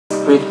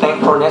with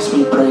thankfulness,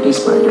 we pray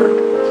this prayer.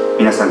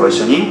 皆さんご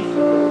一緒に。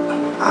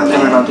アーメン。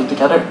Everyone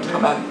together.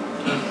 Amen.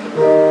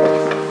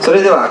 そ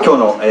れでは今日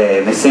の、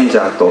メッセンジ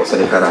ャーとそ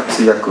れから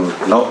通訳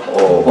の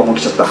もう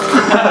来ちゃった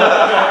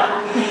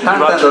タン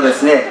タンとで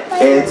すね、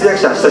通訳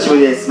者久しぶ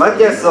りです。マ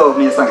ティアスを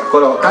皆さん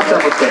心を感謝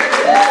を持って。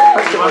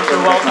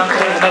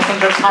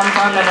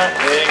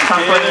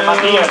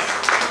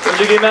Would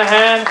you give me a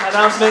hand?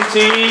 Announcement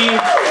team.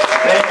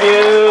 Thank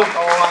you.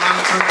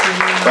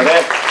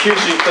 九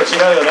州行くと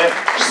違うよね。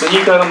スニ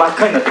ーカーが真っ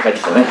赤になって帰って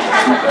きたね。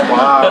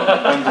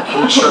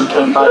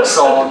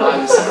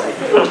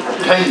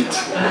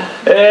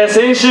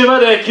先週ま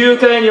で9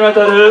回にわ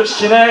たる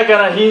しなやか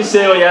な品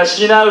性を養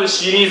う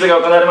シリーズが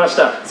行われまし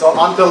た。So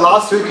until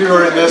last week we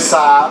were in this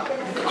how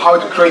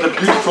to create a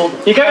beautiful.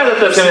 いかがだっ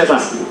たですか皆さん。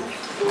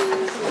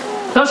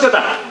楽しかっ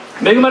た。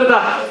恵まれ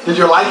た。Did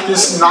you like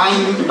this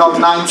nine step or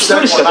nine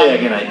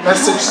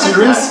message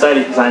series?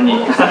 2人、3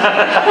人。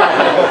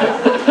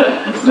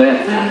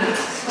ね。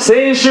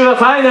先週は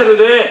ファイナル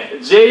で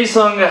ジェイ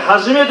ソンが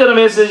初めての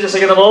メッセージでした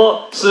けど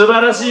も、素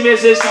晴らしいメッ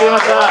セージしてくれま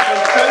した。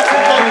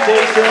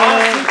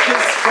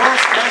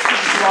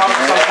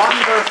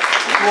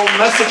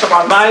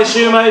毎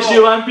週毎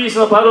週ワンピース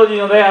のパロディ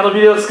のね、あの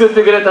ビデオを作っ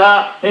てくれ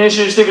た、編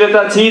集してくれ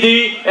た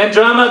TD and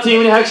ドラマチー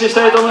ムに拍手し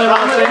たいと思いま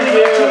す。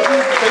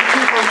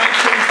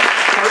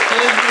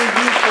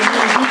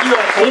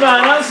今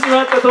アナウンスにも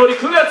あった通り、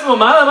9月も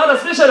まだまだ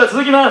スペシャルが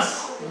続きま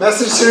す。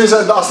Message series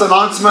as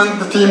announcement,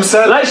 the team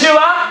said. 来週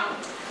は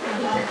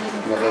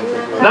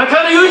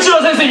中野雄一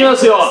郎先生いきま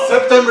すよ。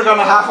September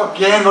gonna have a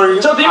game where you.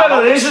 ちょっと今か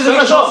ら練習してみ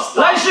ましょう。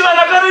来週は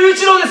中野雄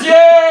一郎です。イエーイ。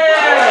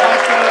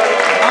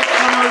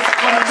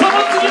その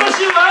次の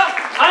週は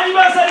アニ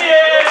バーサリー。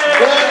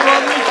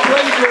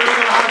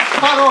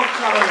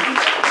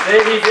ぜ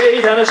ひぜ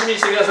ひ楽しみに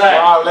してください。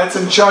Wow, let's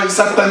enjoy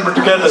September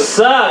together.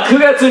 さあ9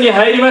月に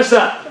入りまし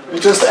た。We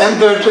just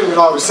entered,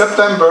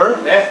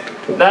 September. ね、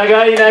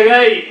長い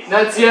長い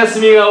夏休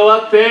みが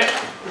終わって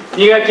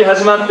2学期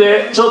始まっ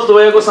てちょっと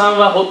親御さん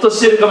はほっとし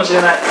ているかもし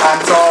れない。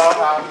And so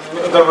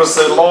there was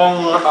a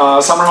long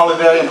summer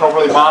holiday and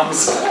probably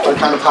moms are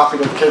kind of happy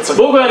that kids are.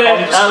 僕は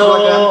ね、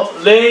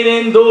例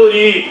年通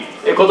り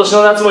今年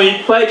の夏も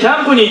いっぱいキ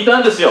ャンプに行った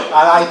んですよ。And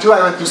I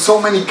went to so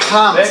many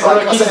camps. こ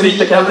れはキッズで行っ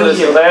たキャンプで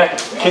すよね。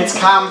Kids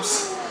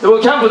camps. 僕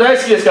キャンプ大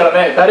好きですから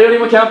ね、誰より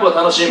もキャンプを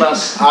楽しみま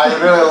す。I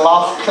really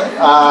love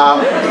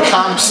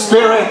camp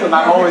spirit and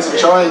I'm always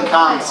enjoying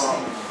camps.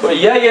 これ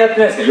いやいややっ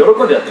てないですか、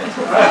喜んでやってます。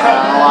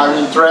I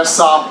mean,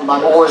 dress up and I'm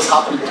always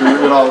happy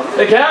to,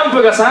 でキャン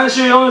プが3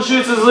週4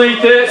週続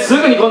いてす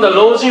ぐに今度は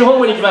老人ホー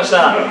ムに行きまし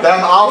た。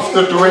Then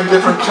after doing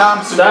different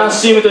camps, ダンス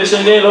チームと一緒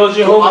にね、老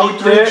人ホームに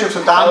行って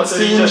アウト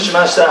リーチをし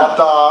ました。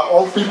at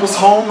old people's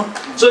home.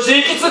 そして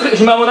息つく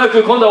暇もな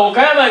く今度は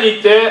岡山に行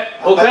って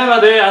岡山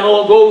で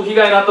豪雨被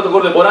害のあったとこ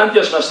ろでボランテ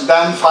ィアをしました。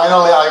 Then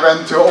finally I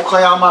went to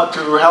Okayama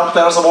to help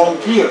there as a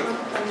volunteer.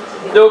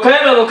 で岡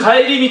山の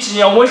帰り道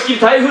に思いっきり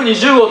台風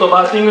20号と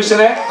バッティングして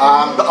ね。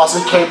And as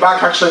we came back,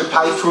 actually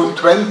Typhoon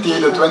 20,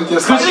 the 20th.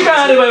 9時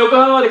間あれば横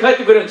浜まで帰っ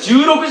てくれる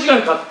16時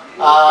間かかっ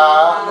た。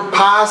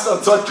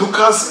passed, so it took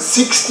us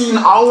 16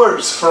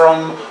 hours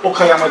from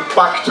Okayama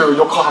back to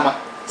Yokohama.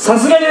 さ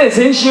すがにね、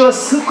先週は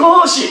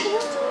少し、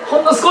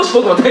ほんの少し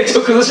僕も体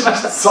調崩しま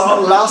した。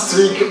So last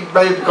week,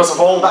 maybe because of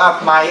all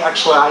that,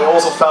 actually I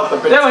also felt a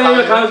bit でも今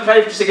tired.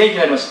 回復して元気に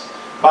なりました。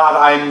But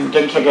I'm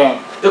getting again.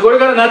 でこれ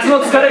から夏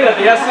の疲れが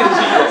出やすい時期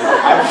です。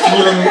I'm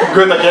feeling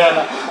good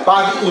again.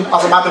 But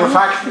as a matter of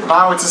fact,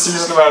 now it's a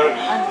season where,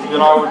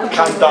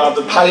 kind of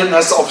the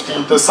tiredness of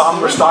the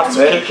summer starts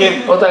to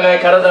kick in. お互い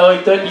体をい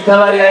た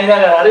わり合いな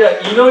がら、あるいは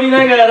祈り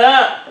なが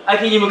ら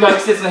秋に向かう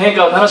季節の変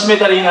化を楽しめ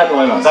たらいいなと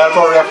思います。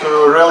Therefore, we have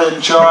to really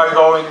enjoy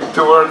going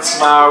towards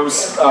now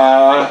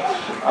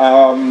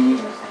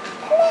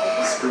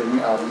spring.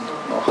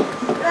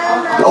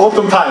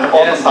 Autumn time.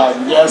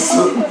 Yes.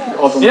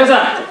 皆さ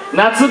ん、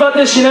夏バ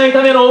テしない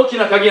ための大き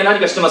な鍵は何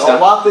か知ってますか？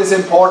 What is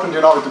important,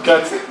 to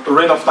get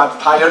rid of that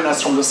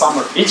tiredness from the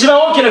summer? 一番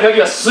大きな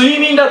鍵は睡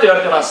眠だと言わ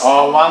れています。The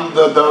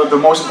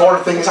most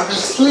important thing is actually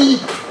sleep.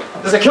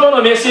 ですから今日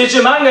のメッセージ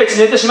中、万が一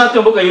寝てしまって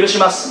も僕は許し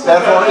ます。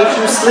Therefore, if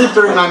you sleep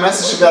during my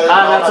message today,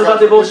 夏バ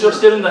テ防止をし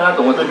てるんだな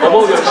と思うようにします。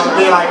 It's going to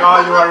be like,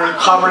 you are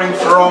recovering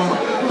from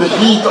the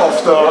heat of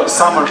the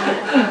summer.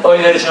 お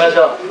祈りしまし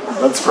ょう。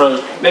Let's pray.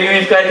 恵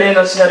み深い天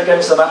の父なる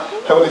神様、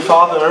 Heavenly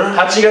Father,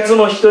 8月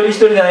も一人一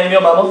人の歩み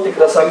を守ってく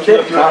ださって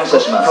感謝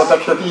します。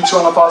 protected each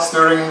one of us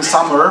during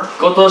summer.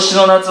 今年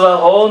の夏は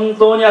本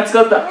当に暑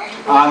かった。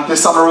 And this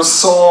summer was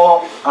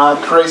so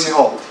crazy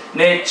hot.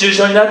 熱中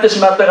症になって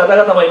しまった方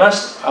々もいま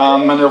した。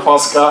 Many of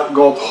us got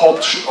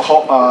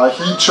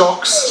heat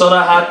shocks. その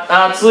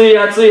暑い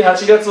暑い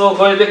8月を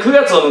超えて9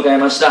月を迎え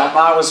ました。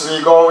 Now as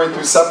we go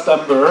into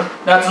September,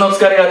 夏の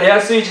疲れが出や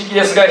すい時期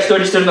ですが、一人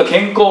一人の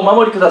健康をお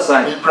守りくだ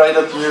さい。 we pray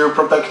that you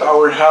protect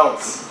our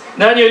health.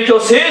 何より今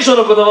日聖書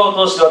の言葉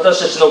を通して私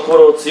たちの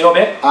心を強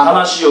め、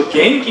魂を元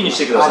気にし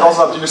てくだ And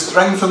さ also that you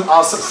strengthen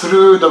us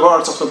through the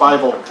words of the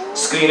Bible. い。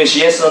救い主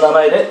イエスの名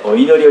前でお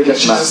祈りをい In た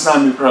します。 Jesus'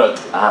 name we pray.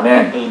 アー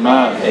メン。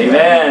 Amen.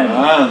 Amen.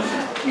 Amen.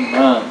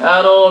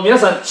 皆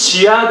さん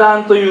チアダ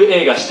ンという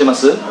映画知ってま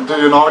す？ Do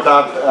you know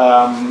that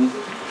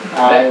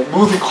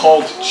movie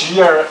called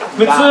Cheer?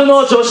 普通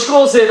の女子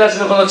高生たち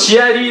のこのチ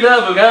アリーダ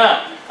ー部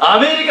がア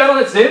メリカの、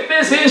ね、全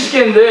米選手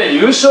権で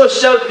優勝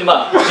しちゃうっていう、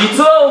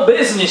実話をベ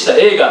ースにした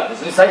映画で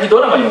すね。最近ド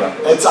ラマにもなっ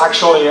て。It's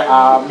actually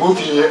a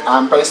movie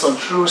based on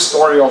true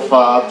story of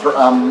a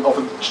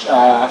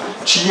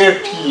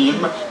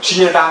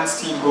cheer dance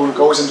team who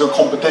goes into a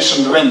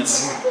competition and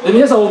wins. で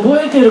皆さん覚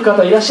えている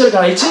方いらっしゃるか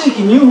な。一時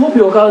期ニューホープ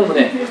横浜でも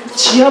ね、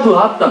チア部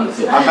あったんで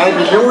すよ。And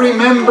maybe you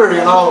remember,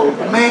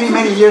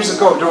 many years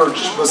ago there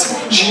was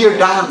cheer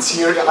dance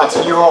here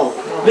at New Hope.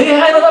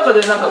 礼拝の中で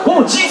なんか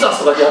ゴージーザス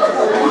とかってやって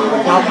た。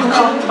マテ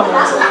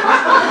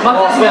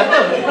ィアスもやった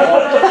よね。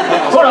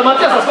ほらマ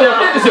ティアスあそこやっ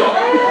てるんですよ。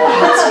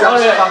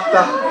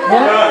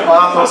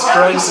That was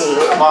crazy.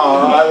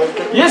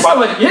 イエ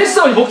ス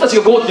様に僕たち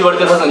がゴーって言われ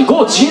てるはずなのに、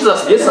ゴージーザ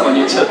スってイエス様に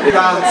言っちゃって。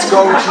Dance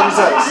go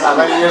Jesus.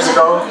 Many years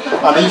ago,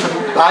 and even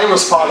I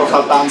was part of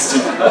that dance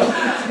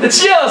team. で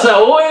チアは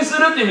さ応援す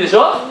るって意味でし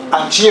ょ。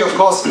And cheer, of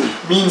course,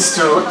 means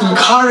to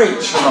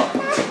encourage.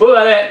 僕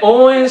はね、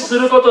応援す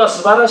ることは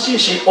素晴らしい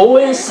し、応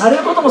援され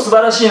ることも素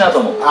晴らしいなと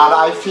思う。And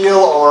I feel,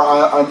 or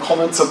I'm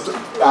convinced that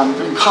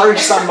to encourage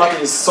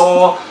somebody is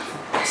so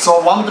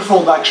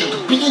wonderful. Actually, to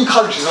be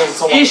encouraged is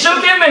also. 一生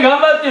懸命頑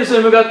張っている人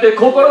に向かって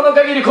心の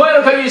限り、声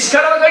の限り、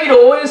力の限り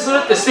応援する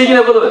って素敵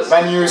なことです。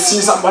When you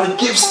see somebody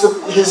gives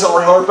his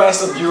or her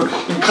best and you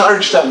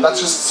encourage them, that's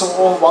just so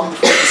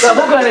wonderful.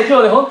 僕はね、今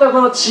日ね、本当は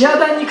このチア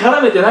団に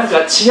絡めてなん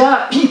かチ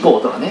アピーポ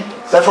ーとかね。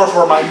Therefore,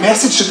 for my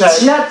message today,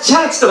 チアチ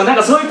ャーチとかなん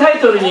かそういうタイ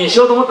トルにし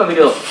ようと思ったんだ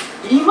けど、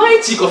いま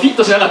いちこうフィッ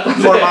トしなかった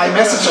んで。for my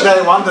message today,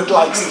 I wanted to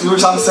do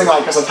something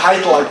like as a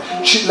title, like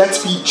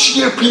let's be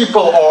cheer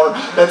people or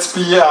let's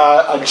be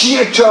a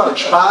cheer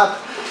church. But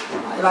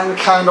I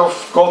kind of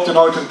got to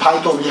know the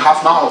title we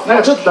have now. なん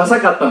かちょっとダサ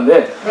かったん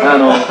で、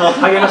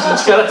励ましの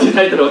力っていう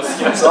タイトルをつ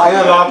けました。So I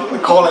ended up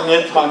calling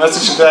it my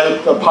message today,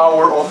 the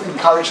power of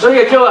encouragement. とに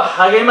かく今日は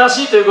励ま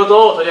しというこ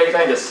とを取り上げ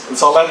たいんです。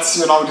So let's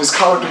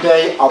discover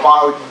today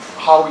about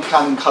how we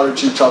can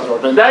encourage each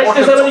other. 第一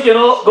テサロニケ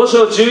の5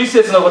章11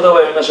節の言葉を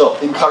読みましょ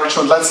う。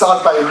 Encouragement. Let's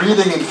start by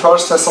reading in 1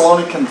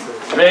 Thessalonians.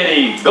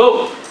 Ready,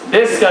 go!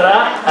 ですか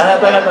らあな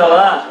た方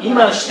は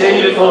今して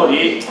いる通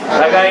り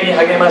互いに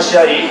励まし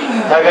合い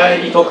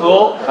互いに徳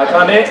を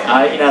高め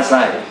合いな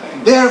さい。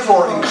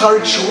 Therefore,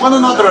 encourage one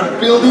another and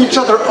build each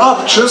other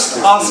up,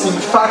 just as in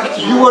fact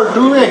you are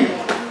doing.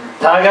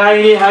 互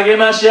いに励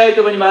まし合い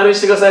ところに丸し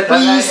てください。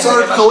 Please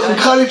circle,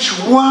 encourage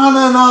one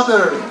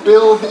another,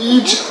 build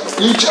each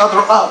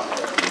other up.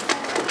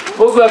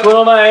 僕はこ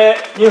の前、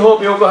ニューホー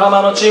プ横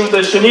浜のチームと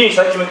一緒に、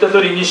さっきも言った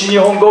通り、西日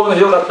本豪雨の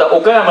ひどかった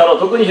岡山の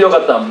特にひどか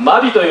った真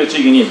備という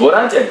地域にボ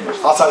ランティアに行きま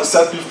した。As I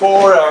said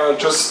before,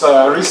 just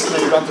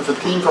recently went with a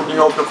team from New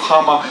York,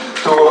 Yokohama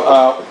to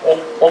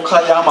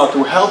Okayama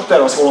to help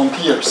there as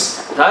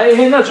volunteers. 大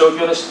変な状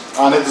況でし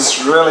た。 And it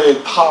is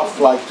really tough,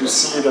 to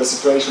see the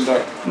situation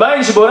there.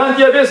 毎日ボラン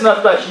ティアベースにな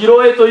った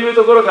広江という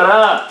ところか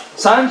ら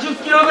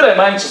30キロぐらい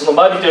毎日その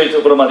真備という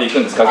ところまで行く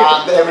んです。かけ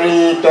て。 And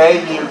every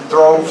day we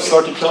drove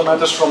 30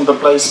 kilometers from the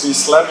place we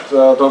slept,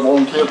 the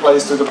volunteer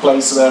place, to the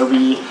place where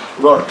we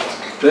worked.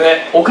 で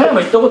ね、岡山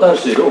行ったことある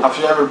人いる？ Have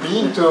you ever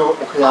been to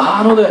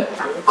Okayama?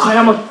 岡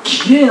山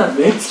綺麗な、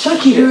めっちゃ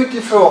綺麗。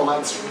 Beautiful, man.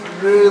 It's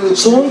really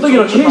その時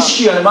の景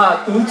色がね、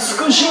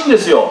美しいんで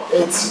すよ。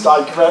 It's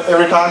like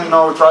every time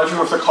driving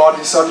with the car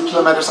these 30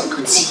 kilometers, I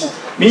could see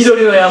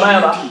緑の山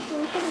々。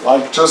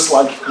 just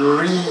like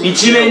green.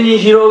 一面に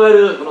広が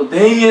るこの田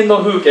園の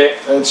風景。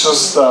 It's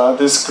just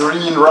this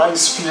green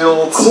rice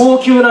fields. 高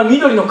級な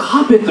緑の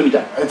カーペットみた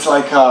い。 It's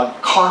like a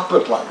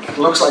carpet,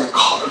 it looks like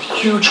a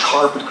huge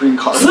carpet, green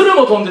carpet. 鶴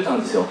も飛んでたん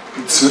ですよ。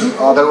 Tsuru?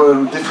 There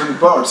were different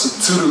birds.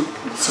 Tsuru.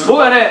 僕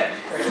はね、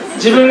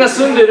自分が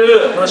住んで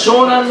る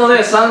湘南の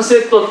ね、サンセ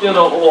ットっていう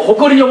のを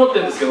誇りに思って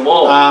るんですけど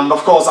も、 And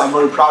of course, I'm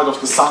very proud of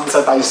the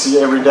sunset I see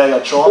every day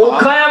at Shonan.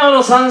 岡山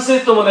のサンセ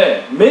ットも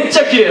ね、めっち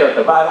ゃ綺麗だっ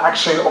た。 But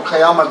actually,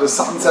 Okayama, the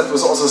sunset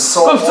was also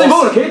so これ普通に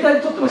僕の awesome. 携帯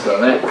で撮ってますから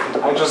ね。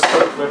 I just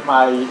took it with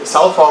my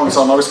cell phone,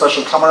 so no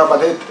special camera,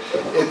 but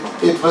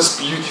it was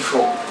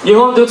beautiful. 日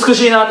本って美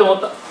しいなと思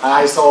った。 And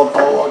I thought,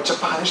 oh,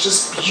 Japan is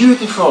just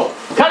beautiful.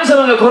 神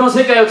様がこの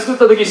世界を作っ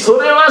た時、そ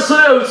れは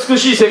美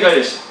しい世界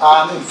でし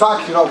た。 And in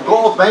fact,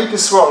 God made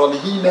this world and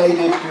He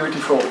made it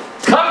beautiful.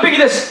 完璧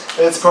で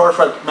す。 It's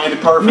perfect, made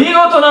it perfect. 見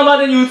事なま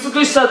でに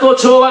美しさと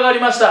調和があ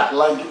りました。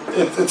 Like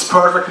it's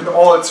perfect in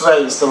all its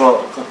ways, the world.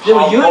 で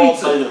も How 唯 God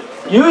made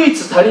it.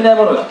 一足りない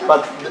ものが。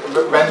 But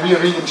when we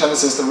read in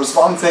Genesis, there was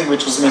one thing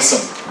which was missing.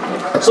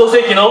 創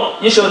世記の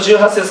2章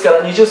18節か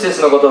ら20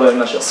節の言葉を読み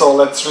ましょう。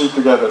 So let's read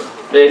together.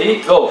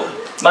 Ready, go.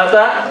 ま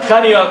た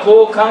神は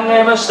こう考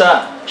えまし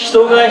た。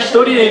人が一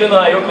人でいるの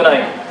は良くな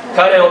い。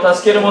彼を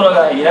助ける者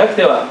がいなく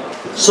ては。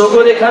そ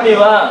こで神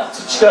は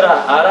土か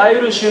らあらゆ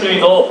る種類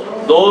の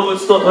動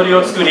物と鳥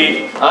を作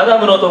り、アダ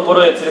ムのとこ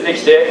ろへ連れて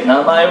きて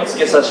名前を付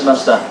けさしま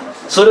した。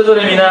それぞ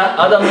れ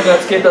皆アダムが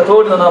付けた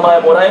通りの名前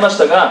をもらいまし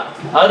たが、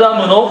アダ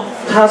ムの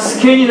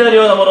助けになる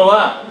ようなもの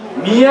は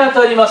見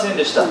当たりません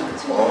でした。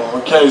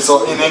Okay,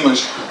 so in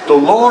English, the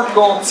Lord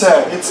God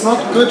said, it's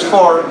not good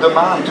for the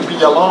man to be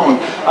alone.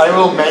 I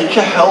will make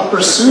a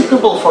helper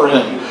suitable for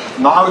him.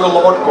 Now the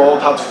Lord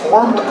God had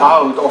formed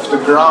out of the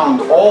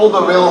ground all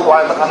the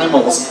wild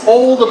animals,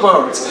 all the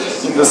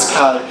birds in the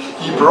sky.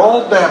 He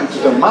brought them to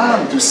the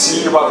man to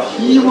see what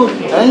he would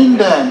name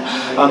them.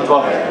 And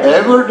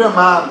whatever the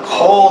man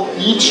called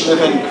each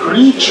living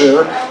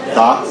creature,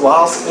 that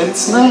was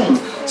its name.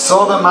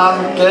 So the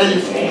man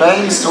gave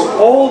names to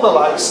all the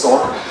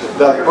livestock,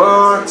 the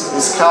birds,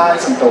 the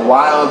skies, and the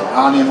wild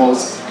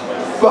animals.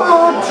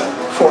 But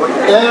for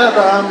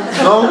Adam,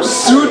 no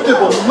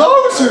suitable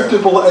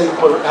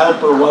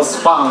helper was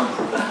found.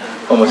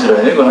 面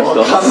白いね、この人。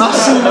悲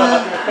しいね。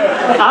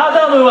ア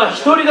ダムは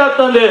一人だっ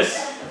たんで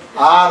す。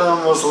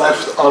Adam was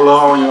left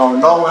alone, you know,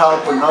 no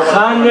helper, no 考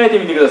えて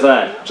みてくだ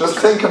さい。 Just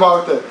think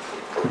about it.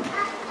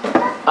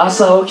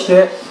 朝起き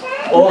て、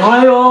お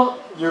はよ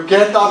う。 You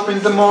get up in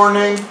the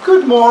morning,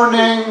 good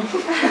morning.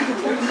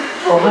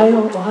 おは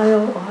よう、おはよ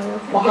う、おはよう。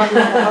おはよう、お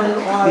はよ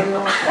う、おはよ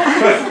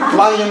う。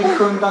ライオン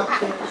くんだって。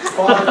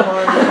おはよう、おは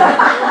よ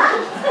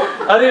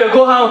う。あるいは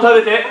ご飯を食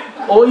べて、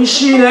おい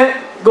しいね、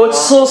ごち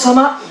そうさ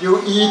ま。You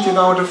eat, you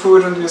know, the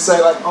food and you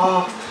say like,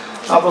 oh,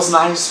 that was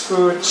nice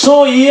food.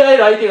 そう言い合え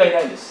る相手がいな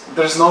いんです。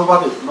 There's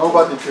nobody to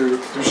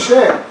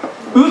share.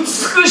 美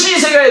し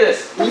い世界で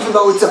す。 Even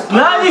though it's a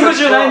何不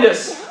自由ないん perfect で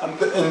す。 world. And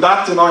in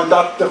that, you know, in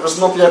that there was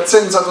not yet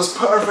sin, that was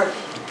perfect.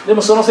 で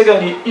もその世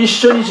界に一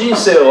緒に人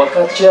生を分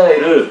かち合え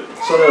る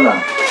そのような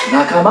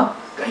仲間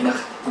がいなか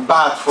った。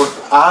 But for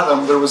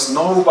Adam, there was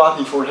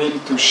nobody for him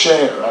to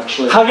share,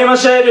 actually. 励ま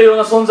し合えるよう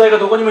な存在が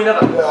どこにもいな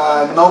かった。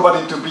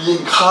 Nobody to be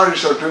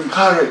encouraged or to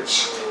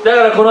encourage. だ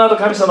からこの後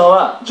神様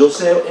は女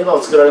性エヴァを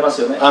作られま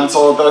すよね。 And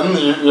so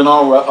then, you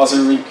know, as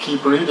we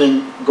keep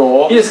reading,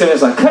 go いいですか皆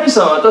さん、神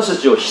様は私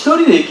たちを一人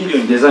で生きるよ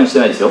うにデザインして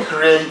ないですよ。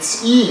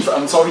 creates Eve,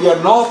 and so we are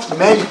not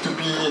made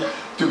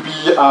to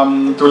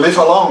live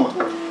alone.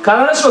 必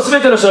ずしも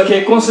全ての人が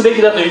結婚すべ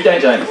きだと言いたい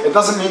んじゃないんです。 It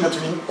doesn't mean that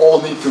we all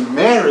need to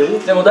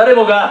marry. でも誰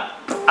もが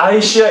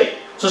愛し合い、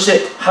そし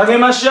て励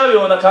まし合う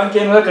ような関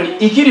係の中に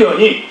生きるよう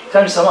に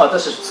神様は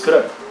私たちを作ら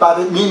れた。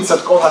 But it means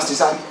that God has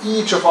designed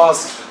each of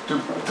us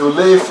to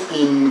live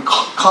in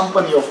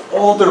company of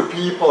other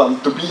people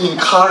and to be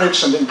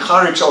encouraged and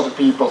encourage other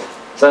people.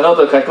 さあノー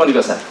トで書き込んでく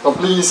ださい。 So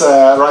please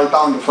write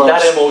down the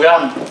誰 first. もが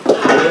励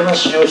ま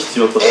しを必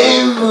要とする。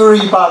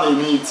 Everybody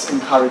needs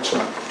encouragement.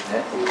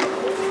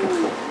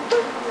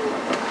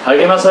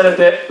 励まされ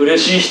て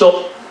嬉しい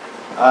人、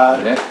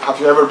 Have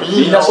you ever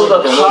been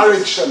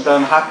encouraged and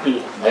then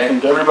happy? I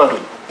think everybody.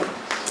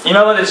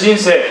 今まで人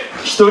生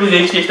一人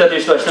で生きてきたとい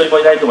う人は一人も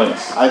いないと思いま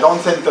す。 I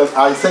think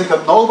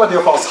that nobody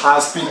of us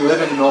has been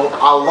living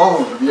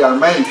alone. We are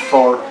made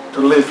to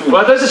live in.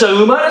 私たちは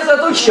生まれた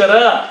時か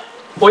ら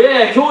親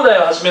や兄弟を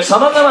はじめさ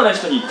まざまな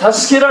人に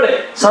助けら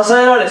れ、支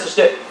えられ、そし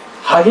て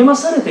励ま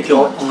されて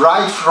今日。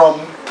 Right from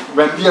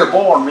when we are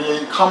born, we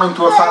come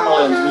into a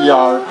family and we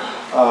are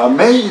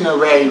made in a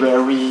way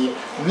where we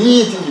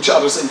need each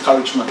other's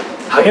encouragement.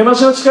 励ま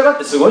しの力っ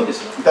てすごいんで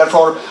すよ。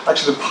 Therefore,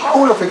 actually, the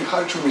power of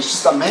encouragement is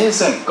just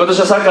amazing. 今年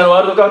はサッカーの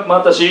ワールドカップも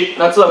あったし、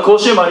夏は甲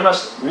子園もありま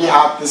した。 We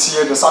have this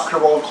year the Soccer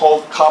World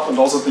Cup and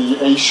also the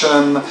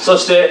Asian. そ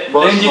して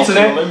連日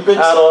ね、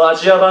ア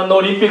ジア版の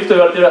オリンピックと言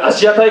われているア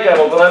ジア大会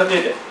も行われて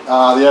いて、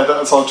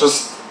 So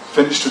just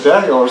finished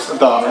today, or the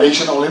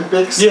Asian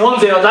Olympics. 日本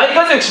勢は大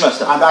活躍しまし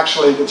た。 And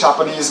actually, the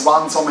Japanese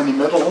won so many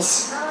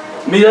medals.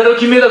 メダル、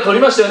金メダル取り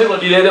ましたよね、この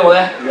リレーでも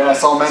ね。 Yeah,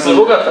 so す many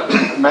ごかった。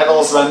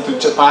 medals went to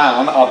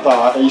Japan at the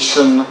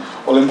Asian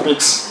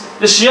Olympics.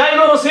 で試合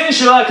後の選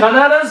手は必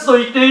ずと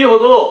言っていいほ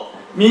ど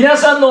皆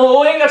さんの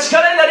応援が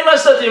力になりま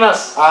したと言いま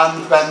す。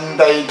 And when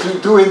they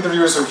do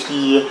interviews with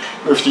the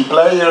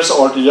players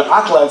or the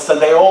athletes, then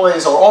they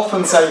always or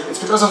often say it's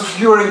because of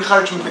your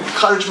encouragement, the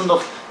encouragement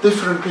of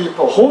different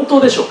people. 本当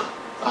でしょうか。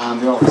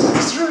 And you know,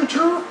 it's really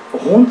true.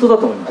 本当だ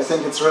と思いま I す。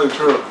 think it's really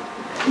true.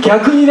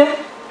 逆に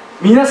ね、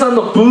皆さん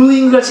のブー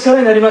イングが力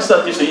になりました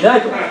っていう人いな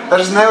いと思う。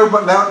 There's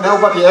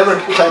nobody ever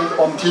came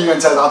on TV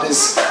and said, "Oh,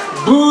 this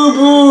boo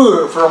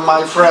boo from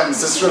my friends.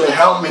 This really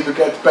helped me to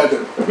get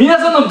better." 皆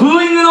さんのブ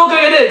ーイングのおか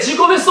げで自己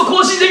ベスト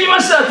更新できま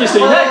したっていう人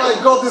い Oh, ない。 I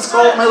got this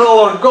gold medal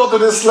or got to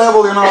this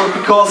level, you know,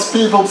 because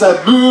people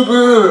said boo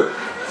boo.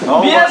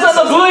 皆さん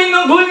のブーイング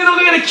のお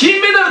かげで金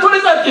メダル取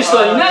れたっていう人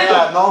はいないと。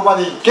 Yeah,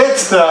 nobody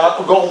gets the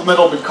gold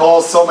medal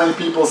because so many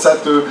people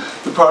said to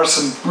the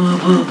person boo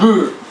boo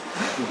boo.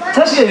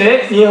 確かに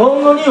ね、日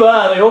本語に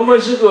は4文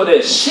字熟語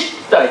で叱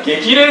咤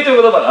激励とい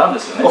う言葉があるんで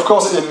すよね。 Of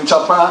course, in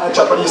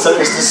Japanese there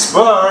is this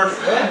word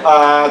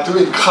to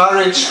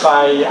encourage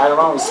by, I don't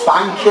know,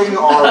 spanking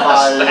or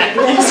by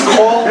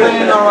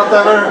scolding or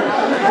whatever,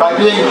 by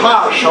being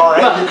harsh or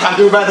hey, you can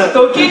do better.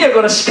 時には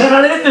この叱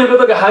られるというこ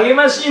とが励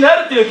ましにな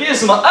るというケー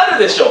スもある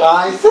でしょう。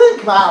 I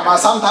think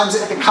sometimes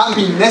it can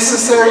be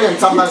necessary and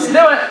sometimes it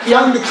でも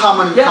can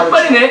become an やっ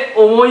ぱり encouragement. ね、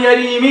思いや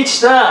りに満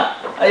ちた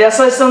優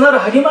しさのある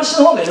励まし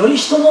の方がより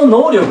人の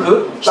能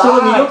力、人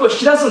の魅力を引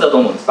き出すんだと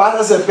思うんです。 But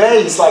as a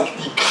base, like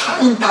the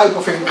kind type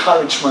of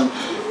encouragement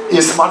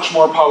is much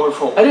more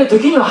powerful. あるいは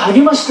時には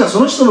励ましってのはそ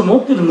の人の持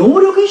っている能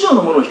力以上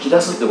のものを引き出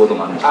すってこと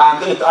もあるんです。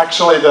 And it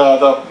actually,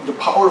 the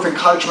power of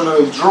encouragement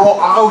will draw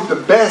out the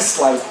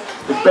best, like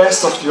the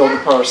best of the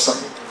other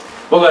person.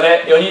 僕は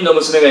ね、4人の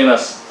娘がいま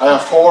す。 I have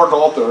 4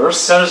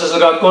 daughters, 彼女たちの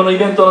学校のイ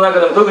ベントの中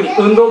でも特に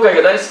運動会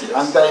が大好きです。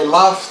 and they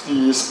love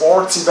the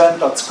sports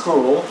event at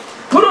school.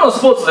 プロのス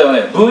ポーツでは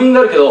ね、ブーイングが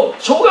あるけど、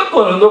小学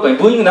校の運動会に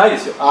ブーイングないで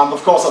すよ。 And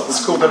of course, at the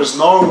school there is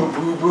no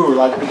boo-boo.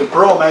 Like with the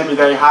pro, maybe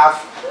they have.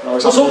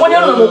 そこに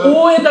あるのはもう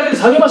応援だけで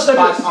す、励ましだけ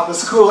です。 At the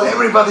school,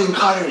 everybody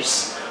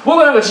encourages. 僕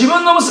はなんか自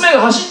分の娘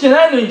が走って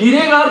ないのにリ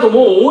レーがあると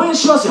もう応援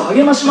しますよ、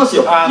励まします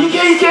よ。行け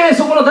行け、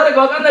そこの誰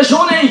かわかんない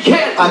少年行け。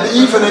 And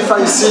even if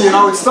I see,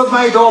 it's not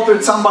my daughter,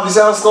 it's somebody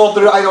else's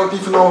daughter, I don't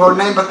even know her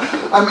name, but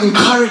I'm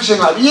encouraging,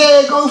 like,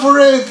 yeah, go for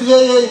it,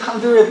 yeah, you can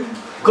do it.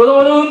 子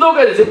供の運動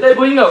会で絶対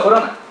ブーイングが起こら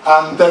ない。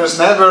 And there's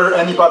never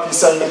anybody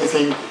saying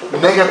anything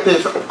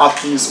negative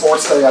at the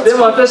sports day at で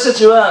も school. 私た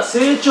ちは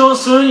成長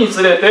するに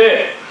つれ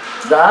て、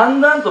だん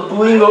だんと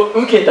ブーイングを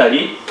受けた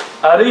り、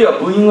あるいは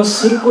ブーイングを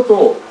すること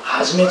を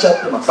始めちゃ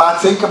ってます。 But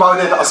think about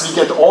it, as we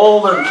get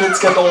older and kids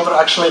get older,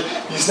 actually,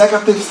 these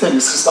negative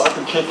things start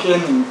to kick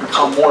in and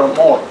become more and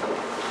more.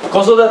 子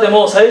育て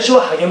も最初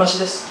は励まし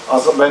です。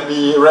 As when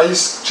we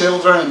raise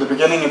children in the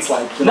beginning, it's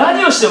like,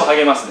 何をしても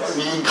励ますです。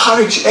 we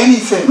encourage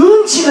anything.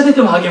 うんちが出て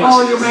も励ま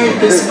Oh, し you made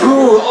this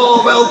poo.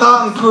 Oh, well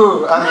done,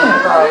 poo. I mean,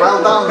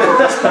 well done for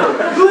this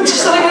poo. うんち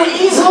しただけ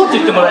でいいぞって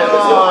言ってもらえるん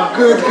ですよ。 Oh,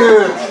 good,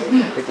 good.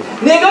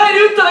 寝返り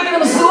打っただけで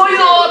もすごい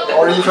ぞって。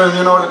 Or even,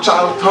 the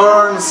child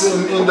turns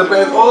in the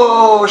bed.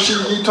 Oh,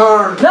 he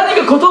turned. 何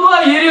か言葉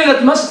が言えるようになっ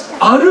て、まして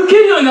歩け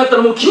るようになった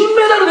らもう金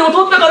メダルでも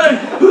取ったからに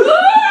うわ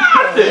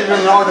ーって。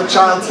 Even, the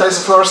child says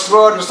the first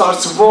word and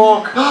starts to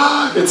walk.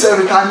 It's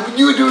every time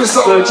you do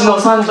so. うちの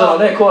三女の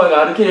ね、コア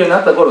が歩けるようにな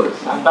った頃で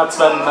す。 And that's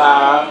when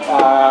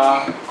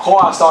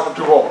Koa started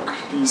to walk,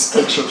 these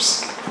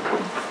pictures.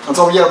 And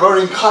so we are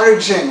very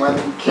encouraging when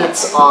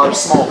kids are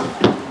small.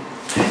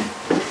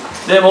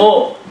 で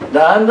も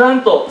だんだ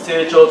んと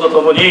成長と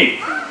ともに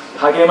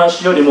励ま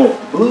しよりも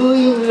ブー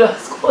イングが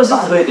少しず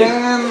つ増えていく。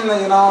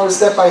 Then,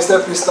 step by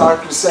step we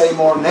start to say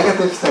more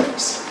negative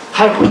things.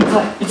 早く寝な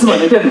さい、いつまで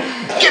寝てんの。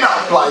 Get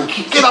up, like,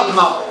 get up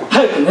now.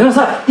 早く寝な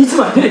さい、いつ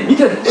までテレビ見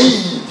てんの。 Hey,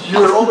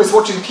 you're always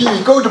watching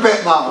TV, go to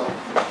bed now.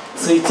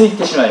 ついつい言っ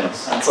てしまいま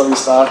す。 And so we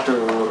start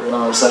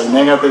to, say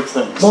negative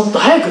things. もっと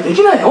早くで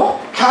きないの。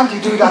 Can't you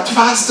do that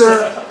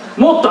faster?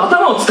 もっと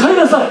頭を使い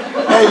なさい。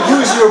 Hey,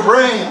 use your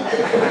brain.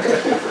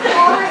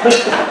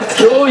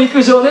 教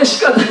育上ね、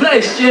仕方な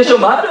いシチュエーショ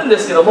ンもあるんで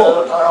すけども、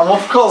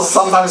 Of course,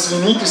 sometimes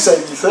we need to say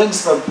these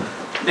things, but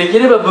でき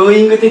ればブー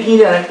イング的に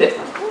ではなくて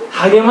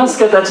励ます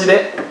形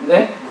で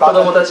ね、子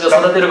供たちを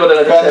育てること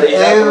ができたらいいな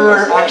と思い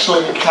ます。 whenever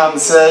actually we can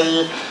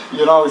say,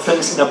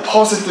 things in a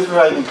positive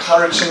way, an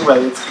encouraging way,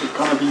 it's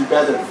gonna be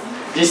better.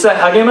 実際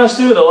励まし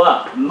というの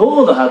は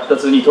脳の発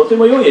達にとて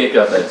も良い影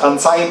響を与える。 And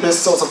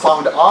scientists also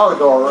found out,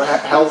 or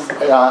health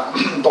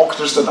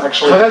doctors, that 科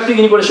actually 学的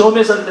にこれ証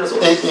明されてるそう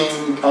です。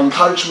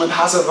 encouragement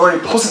has a very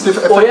positive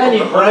effect 親 on に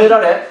the 褒め brain. ら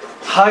れ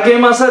励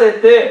まされ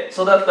て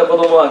育った子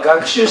供は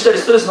学習したり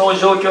ストレスの多い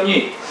状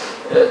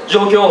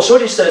況を処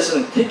理したりす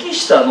るのに適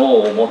した脳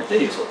を持って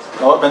いるそうです。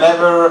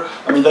 Whenever,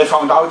 they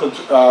found out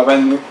that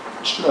when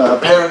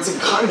parents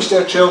encourage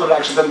their children,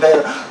 actually, then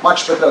they're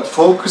much better at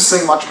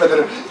focusing, much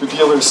better to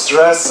deal with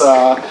stress.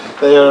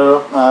 They're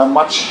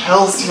much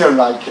healthier,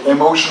 like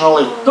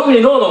emotionally. 特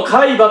に脳の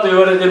海馬と言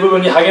われている部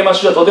分に励ま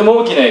しはとても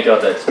大きな影響を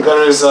与える。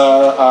 There is a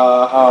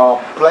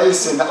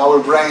place in our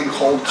brain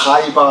called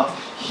Kaiba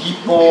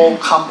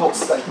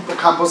hippocampus,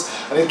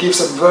 and it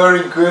gives a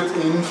very good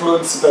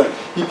influence to the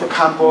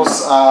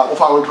hippocampus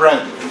of our brain.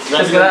 で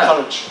When す we から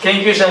encourage.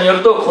 研究者によ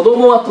ると子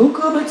供は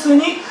特別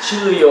に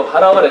注意を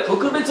払われ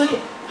特別に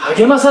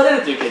励まされ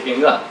るという経験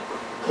が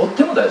とっ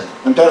ても大事。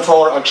 And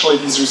therefore, actually,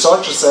 these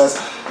researchers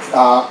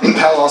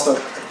tell us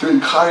that to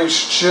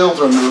encourage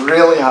children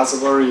really has a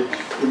very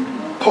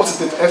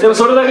positive でも effect.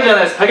 それだけじゃ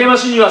ないです。励ま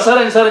しにはさ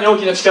らに大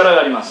きな力が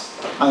あります。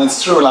 And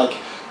it's true, like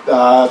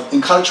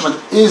encouragement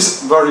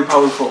is very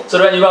powerful. そ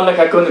れは2番目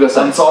書き込んでくださ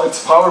い。 And so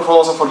it's powerful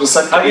also for the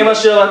励ま second.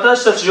 しは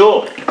私たち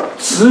を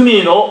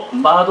罪の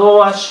惑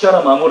わしか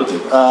ら守るという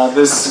こと。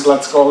 It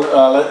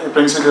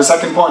brings me to the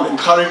second point.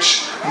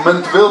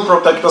 Encouragement will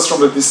protect us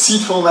from the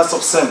deceitfulness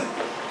of sin.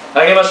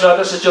 励ましは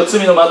私たちを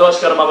罪の惑わ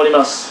しから守り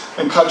ます。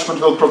 Encouragement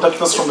will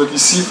protect us from the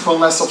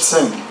deceitfulness of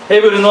sin.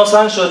 ヘブルの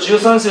3章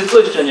13節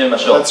を一緒に読みま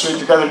しょう。 Let's read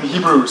together in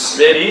Hebrews.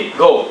 Ready,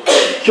 go.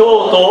 今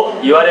日と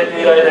言われて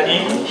いる間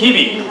に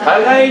日々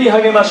互いに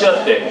励まし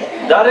合って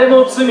誰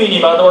も罪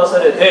に惑わさ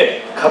れ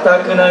て堅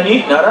くな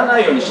にならな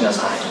いようにしな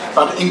さい。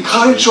 But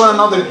encourage one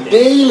another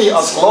daily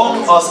as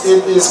long as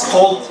it is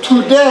called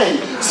today,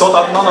 so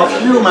that none of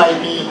you may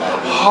be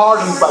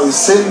hardened by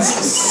sin's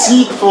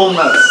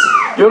deceitfulness.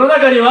 世の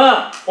中に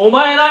はお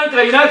前なん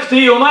かいなくて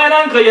いい、お前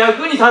なんか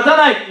役に立た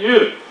ないってい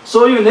う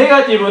そういうネ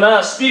ガティブ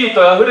なスピリット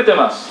が溢れて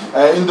ます。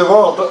 In the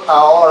world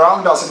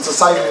around us in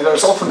society,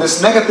 there's often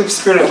this negative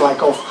spirit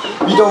like of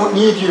we don't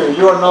need you,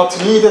 you are not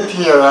needed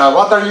here,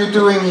 what are you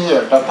doing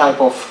here? That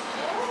type of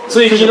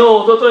つい昨日、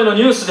おとといの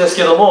ニュースです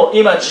けども、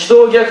今、児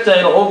童虐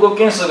待の報告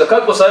件数が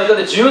過去最多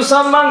で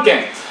13万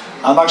件。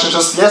And actually,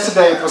 just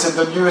yesterday, it was in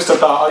the news that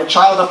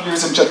child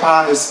abuse in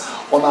Japan is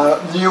on a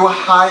new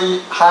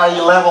highest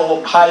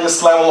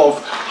level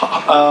of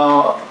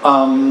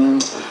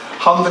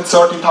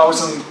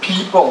 130,000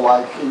 people,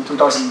 like in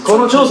 2017. こ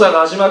の調査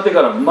が始まって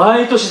から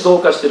毎年増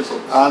加しているそう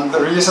です。And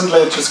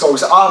recently, it just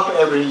goes up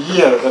every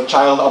year, the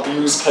child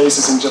abuse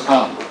cases in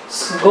Japan.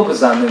 すごく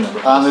残念なこ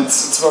と。 And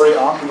it's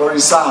very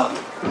sad.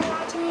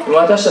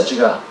 私たち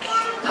が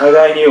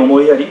互いに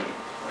思いやり、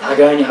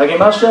互いに励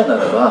まし合うな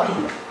らば、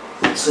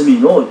罪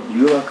の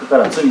誘惑か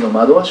ら、罪の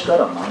惑わしか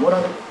ら守ら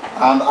れる。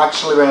And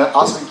actually,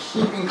 as we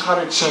keep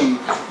encouraging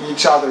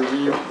each other,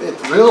 it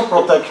will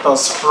protect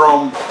us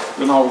from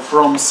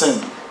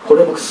sin. こ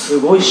れ僕す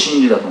ごい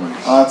真理だと思い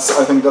ます。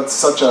I think that's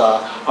such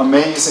an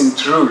amazing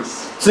truth.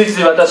 ついつ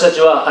い私た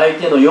ちは相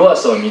手の弱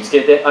さを見つ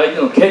けて、相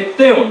手の欠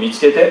点を見つ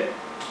けて、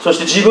そし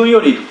て自分よ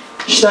り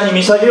下に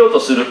見下げようと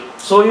する、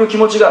そういう気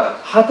持ちが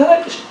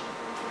働いてし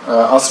ま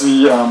う。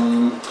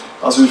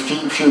As we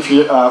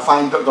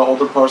find the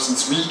other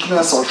person's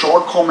weakness or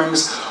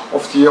shortcomings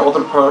of the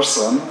other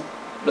person,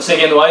 世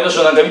間のワイドシ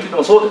ョーなんか見てて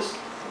もそうです。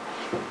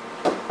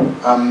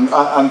and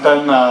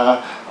then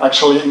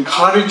actually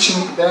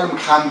encouraging them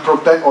can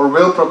protect or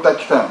will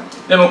protect them.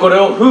 でもこれ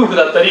を夫婦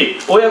だったり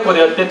親子で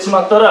やってし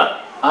まった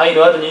ら愛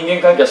のある人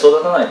間関係は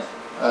育たない。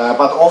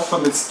But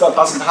often that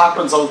doesn't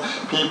happen, so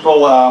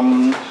people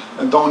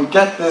don't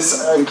get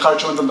this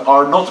encouragement and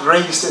are not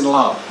raised in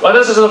love.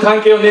 私たちの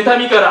関係を妬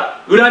みか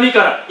ら恨みか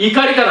ら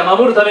怒りから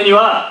守るために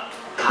は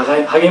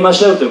励ま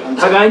し合うという、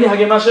互いに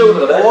励まし合う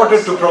ことが大 In 事で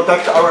す。 order to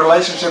protect our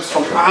relationships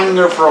from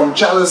anger, from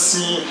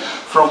jealousy,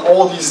 from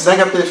all these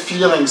negative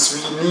feelings,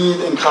 we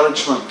need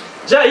encouragement.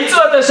 じゃあいつ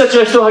私たち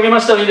は人を励ま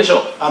したらいいでしょ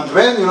う。 And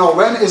when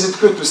is it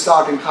good to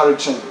start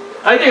encouraging?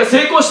 相手が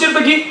成功している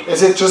とき、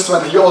 Is it just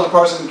when the other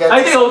person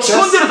相手 gets が落ち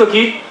込んでいる success, と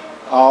き、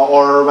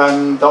 or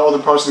when the other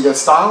person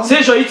gets down?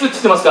 聖書はいつって言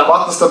ってますか？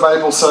 What does the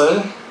Bible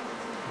say?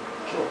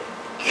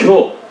 今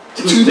日。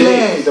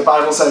Today, the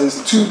Bible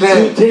says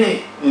today.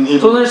 Today. In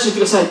Hebrew. 隣にして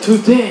ください。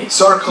Today.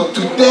 Circle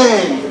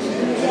today.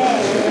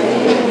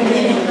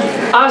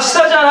 明日じ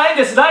ゃないん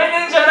です。来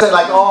年じゃない。 Say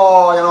like,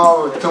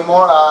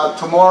 tomorrow,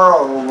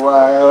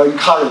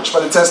 encourage,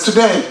 but it says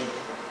today.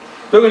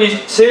 特に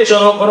聖書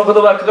のこの言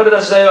葉が書かれ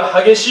た時代は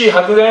激しい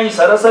迫害に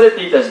さらされ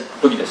ていた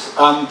時です。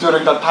 And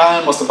during that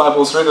time, as the Bible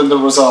was written, there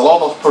was a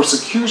lot of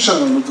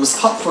persecution and it was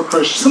tough for つ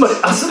Christians. まり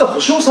明日が保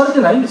証されて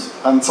ないんですよ。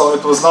 And so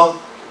it was not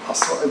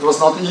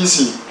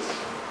easy.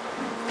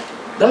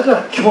 だか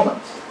ら今日なん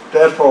です。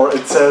 Therefore,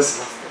 it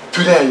says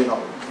today,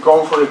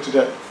 go for it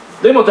today.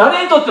 でも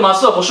誰にとっても明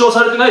日は保証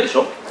されてないでし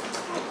ょ。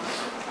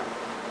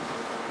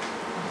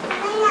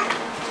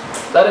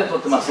誰にと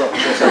っても明日は保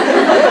証されて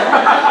ない。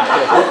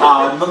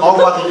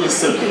Nobody is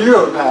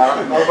secure now.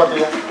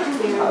 Nobody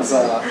has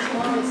a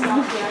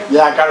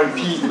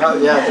guarantee.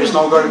 There's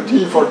no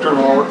guarantee for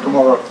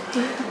tomorrow.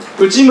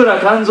 内村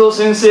勘三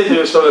先生と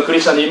いう人がク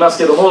リスチャンでいます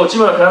けども、内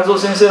村勘三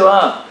先生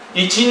は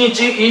一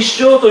日一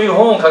生という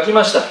本を書き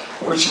ました。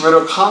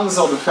Uchimuro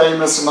Kanzo, the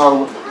famous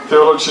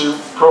theology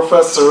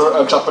professor,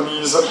 a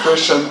Japanese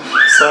Christian,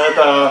 said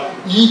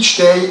each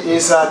day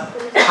is a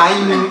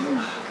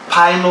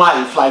time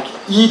life, like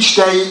each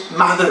day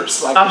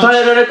matters. Like 与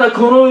えられた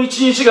この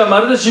一日がま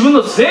るで自分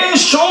の全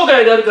生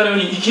涯であるかのよう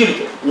に生きる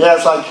と。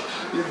 Yes, like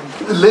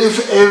live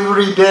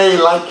every day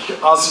like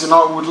as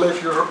would live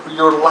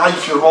your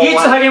life, your whole いつ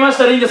life. 励まし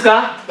たらいいんです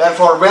か？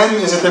 Therefore,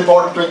 when is it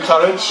important to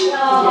encourage?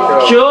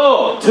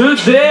 今日、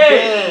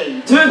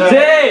today、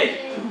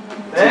today、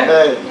ね、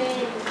 Today.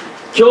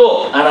 今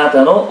日あな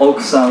たの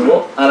奥さん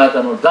を、あな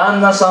たの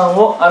旦那さん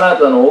を、あな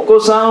たのお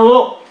子さん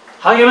を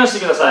励まし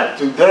てください。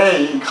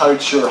 Today,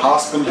 encourage your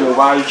husband, your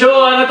wife. 今日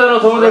あなたの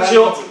友達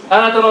を、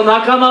あなたの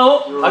仲間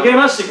を励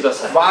ましてくだ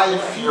さい。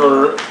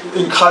 Wife,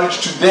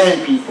 encourage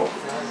today, people.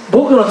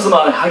 僕の妻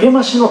は、ね、励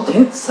ましの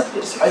天才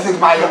ですよ。 I think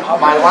my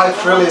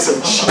wife really is a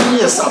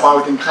genius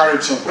about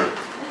encouraging.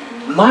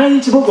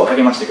 毎日僕を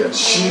励ましてくれます。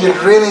 She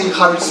really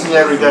encourages me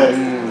every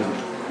day.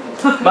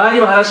 前に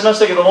も話しまし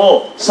たけど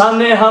も、3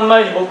年半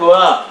前に僕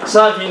は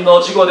サーフィン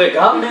の事故で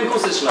顔面骨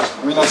折しまし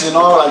た。 I mean, as you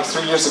know, like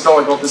 3 years ago,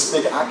 I got this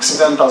big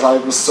accident as I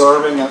was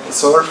surfing, and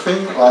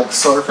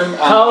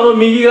顔の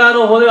右側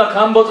の骨は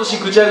陥没し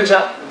ぐちゃぐち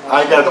ゃ。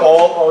 I got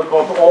all,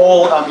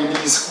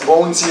 these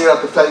bones here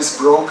at the face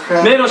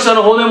broken. 目の下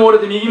の骨も折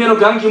れて右目の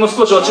眼球も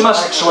少し落ちま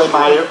した。 Actually,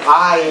 my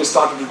eye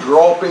started to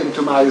drop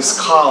into my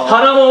skull.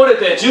 鼻も折れ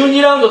て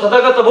12ラウンド戦っ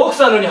たボク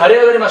サーのように腫れ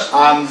上がりまし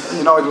た。 And, it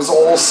was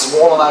all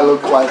swollen. I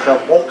looked like a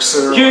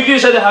boxer. 救急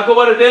車で運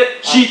ばれ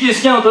て CT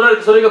スキャンを撮られ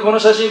て、それがこの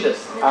写真で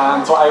す。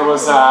 And so I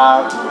was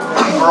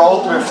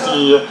brought with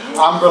the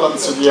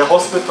ambulance to the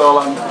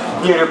hospital, and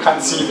here you can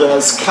see the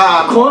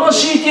scan. この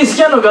CT ス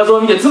キャンの画像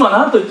を見て妻は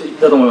何と言っ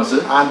たと思います？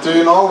 And do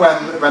you know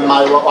when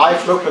my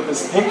wife looked at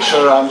this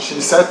picture and she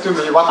said to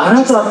me, あ what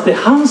な did she たって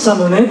ハンサ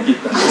ムねって言っ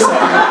たんです。 say?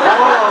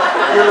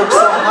 Oh, you look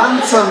so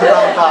handsome,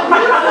 Dantan.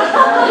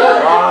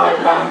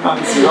 Wow,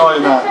 Dantan, すご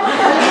いな。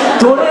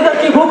どれだ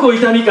け僕を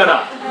痛みか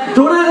ら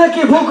どれだ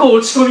け僕を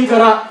落ち込みか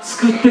ら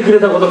救ってくれ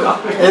たことか。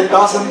 It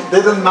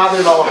didn't matter,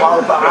 you know,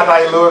 how bad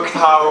I looked,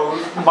 how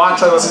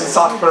much I was in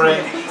suffering.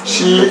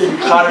 She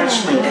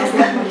encouraged me.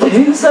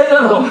 天才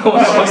だなと思い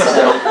まし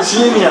たよ。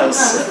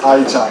 Genius,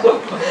 Ai-chan.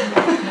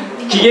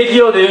 喜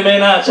劇王で有名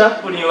なチャ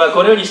ップリンは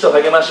このように人を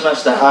励ましま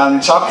した。 And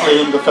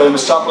Chaplin, the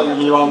famous Chaplin,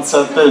 he once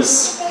said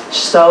this: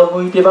 下を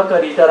向いてばか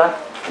りいたら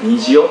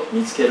虹を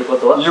見つけるこ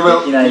とはで You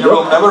きない will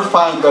よ。 never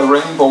find the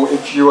rainbow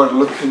if you are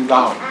looking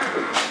down.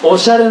 お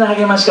しゃれな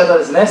励まし方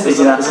ですね、素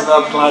敵 Isn't な。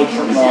 that like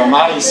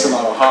nice, you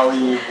know, how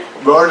he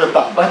worded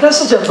that?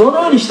 私たちはど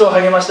のように人を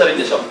励ましたらいい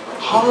でしょう。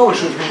 How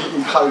should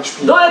we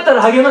encourage ど people? うやった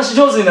ら励まし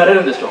上手になれ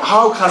るんでしょう。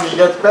 How can we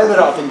get better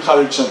at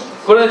encouraging?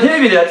 これはテレ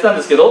ビでやってたん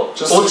ですけど、落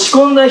ち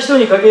込んだ人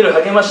にかける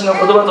励ましの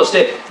言葉とし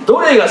てど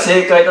れが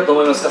正解だと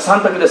思いますか。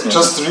3択ですね。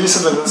 Just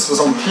recently, this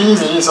was on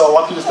TV, so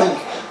what do you think?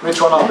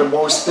 Which one are the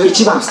most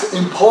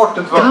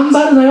important 頑 ones?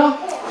 張るのよ。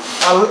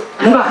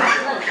 2番、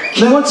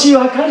気持ち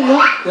わかるよ。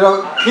 You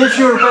know, give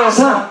your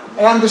best.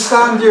 I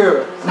understand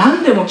you.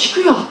 何でも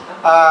聞くよ。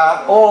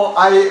 Oh,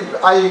 I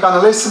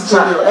gonna listen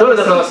さ to あ、どれ you.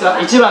 だと思いますか。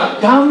1番、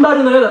頑張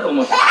るのよだと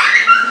思う。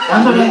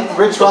頑張れ。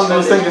 Which one do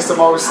you think is the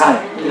most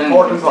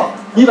important one?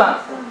 2番、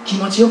気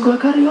持ちよくわ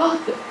かるよっ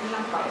て。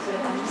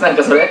なん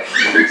かそれ。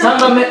3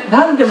番目、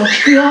何でも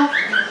聞くよ。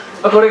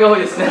これが多い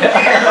ですね。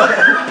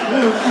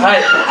は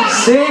い、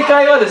正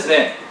解はです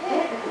ね、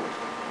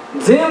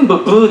全部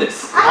ブーで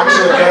す。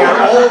 Actually, they are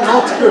all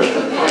not good.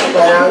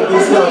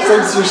 These are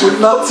things you should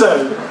not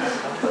say.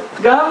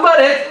 頑張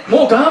れ、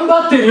もう頑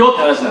張ってるよっ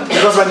て話なんです。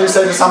 Because when you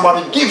say to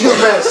somebody, give your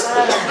best,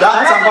 あ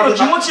that なたの somebody,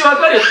 気持ちわ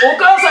かるよ。お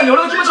母さんに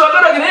俺の気持ちわか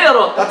るわけねえだ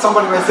ろ。 that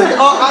somebody may think,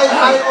 oh,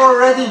 I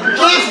already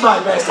gave my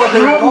best. What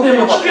are you 何で talking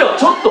も聞 about? くよ。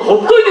ちょっとほ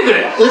っといてく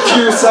れ。 If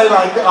you say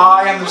like,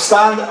 I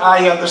understand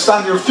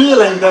your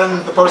feeling,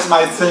 then the person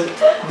might think,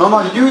 no,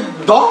 you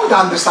don't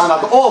understand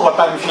at all what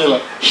I'm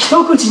feeling.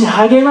 一口に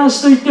励ま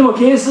しと言っても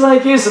ケースバ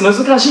イケース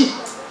難しい。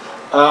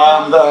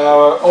 And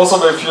also,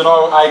 if you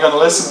know, I'm gonna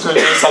listen to you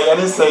say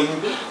anything,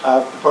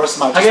 the person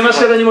might 励まし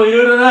just 方にもい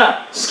ろいろ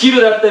なスキ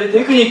ルだったり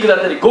テクニックだ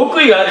ったり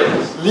極意があるよう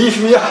です。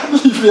 leave me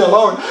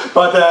alone.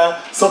 But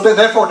so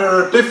therefore,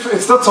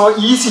 it's not so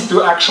easy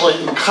to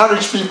actually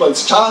encourage people.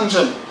 It's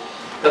challenging.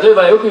 例え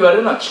ばよく言われ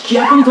るのは聞き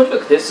役にとにか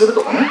く徹すると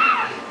かね。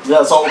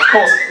 Yeah, so of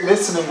course,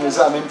 listening is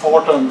an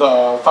important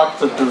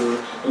factor to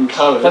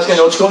encourage. 確か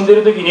に落ち込んでい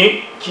る時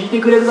に聞いて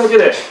くれるだけ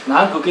で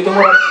なんか受け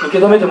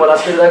止めてもら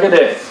ってるだけ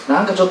で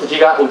なんかちょっと気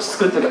が落ち着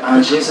くっていうか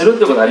安心するっ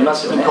てことありま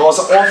すよね。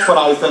 Because often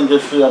I think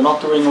if we are not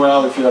doing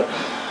well, if we are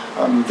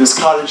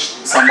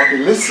discouraged,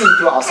 somebody listening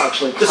to us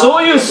actually. で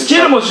そういうスキ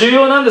ルも重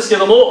要なんですけ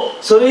ども、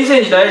それ以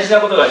前に大事な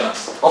ことがありま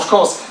す。 Of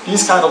course,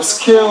 these kind of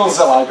skills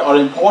are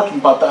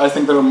important, but I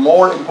think there are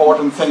more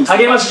important things.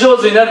 励まし上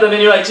手になるため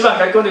には1番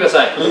書き込んでくだ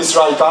さい。 Please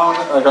write down.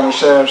 I'm going to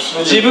share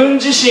自 3. 分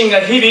自身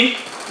が日々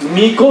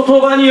御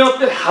言葉によっ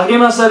て励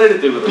まされる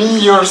ということです。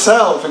 Be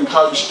yourself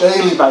encouraged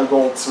daily by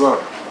God's word.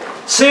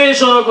 聖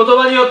書の言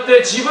葉によっ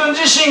て自分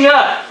自身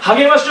が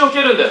励ましを受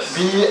けるんです。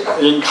 Be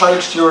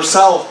encouraged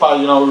yourself by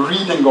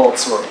reading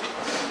God's word.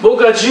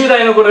 僕は10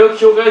代の頃よく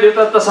教会で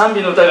歌った賛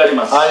美の歌があり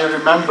ます。 I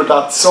remember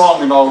that song.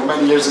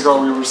 Many years ago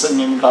we were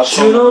singing that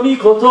主 song. の御言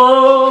葉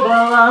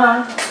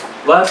は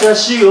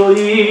私を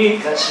生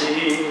かし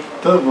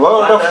The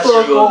word of the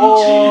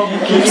God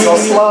gives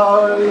us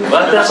life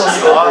私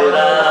を照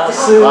ら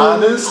す。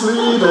 and is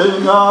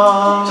leading ちょ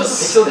っとでき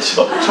us. そうでし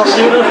ょ。主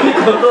の御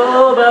言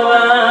葉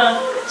は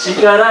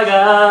力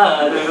が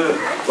ある。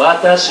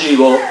私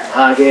を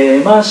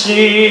励ま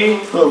し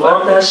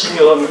私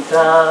を満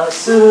た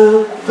す。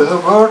 The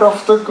word of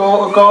the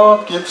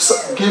God gives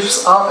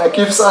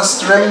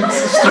us strength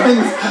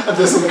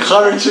and is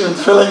encouraging and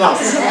filling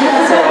us.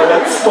 So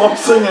let's stop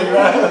singing.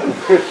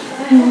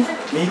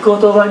 御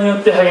言葉によ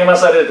って励ま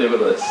されるという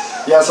ことです。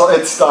 Yeah, so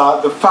it's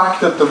the fact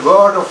that the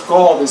word of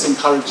God is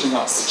encouraging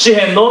us. 詩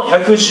編の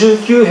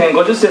119編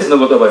50節の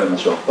言葉を読みま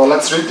しょう。 So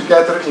let's read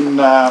together in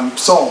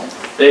Psalm.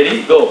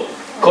 Ready? Go.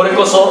 これ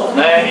こそ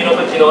悩みの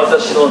時の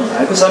私の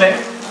慰め。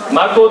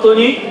誠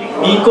に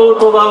御言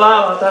葉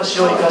は私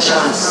を生かし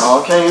ます。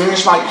 Okay, in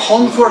English, my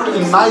comfort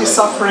in my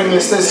suffering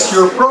is this: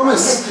 your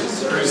promise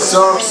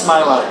preserves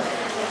my life.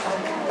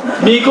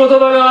 御言葉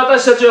が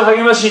私たちを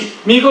励まし、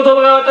御言葉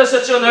が私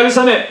たちを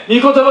慰め、御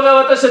言葉が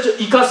私たちを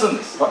生かすん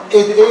です。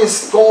 It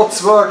is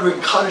God's word who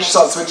encourages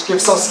us, which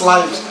gives us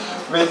life,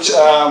 which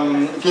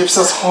gives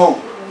us hope.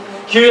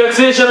 旧約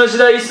聖書の時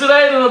代、イス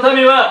ラエルの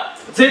民は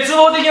絶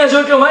望的な状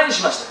況を前に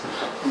しました。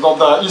 The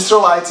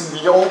Israelites in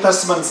the Old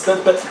Testament,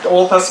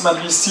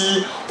 we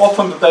see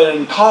often that they're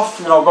in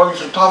going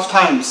through tough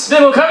times. で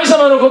も神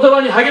様の言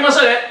葉に励ま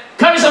され、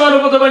神様の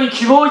言葉に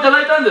希望をいた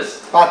だいたんで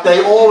す。 But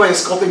they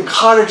always got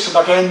encouraged and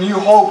again new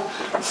hope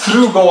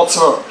through God's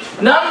word.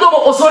 何度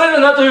も恐れ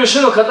るなという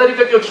主の語り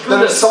かけを聞くん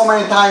There で are す。 so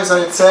many times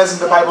when it says in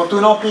the Bible, do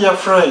not be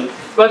afraid.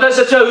 私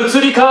たちは移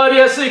り変わり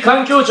やすい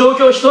環境、状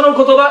況、人の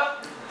言葉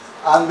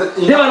And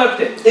ではなく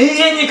て、永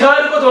遠に変わ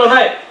ることの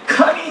ない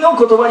神の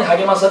言葉に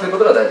励まされるこ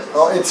とが大事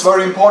です。 it's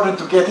very important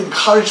to get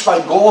encouraged by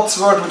God's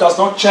word, who does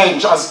not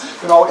change. As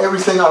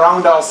everything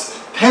around us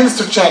tends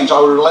to change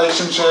our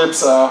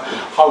relationships,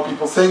 how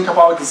people think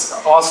about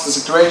us, the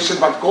situation,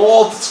 but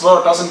God's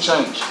word doesn't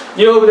change.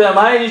 ニューホープでは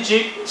毎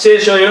日聖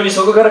書を読み、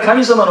そこから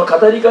神様の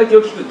語りかけ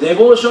を聞くデ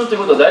ボーションという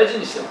ことを大事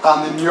にしています。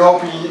And in New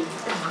Hope, we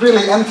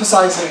really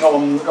emphasizing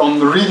on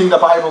reading the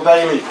Bible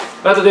daily.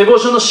 またデボー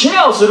ションのシ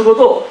ェアをするこ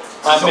とを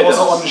And 進めてい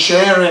also ま on す。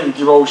 sharing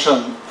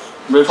devotion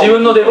with 自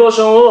分のデボー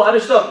ションをある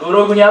人はブ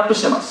ログにアップ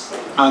してます。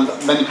 And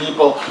many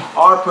people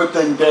are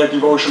putting their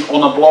devotion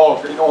on a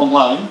blog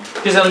online.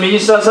 今朝のミニ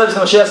スターサービス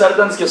でもシェアされ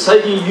たんですけど、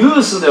最近ユ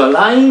ースでは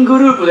LINE グ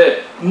ループ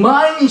で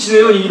毎日の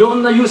ようにいろ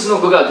んなユースの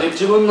子が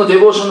自分のデ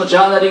ボーションのジ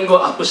ャーナリング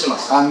をアップしてま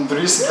す。 And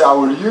recently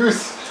our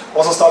youth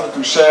also started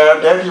to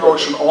share their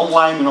devotion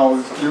online,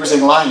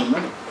 using Line.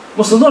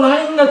 もうその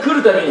LINE が来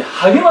るたびに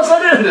励まさ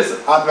れるんで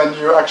す。 And when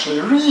you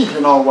actually read,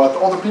 what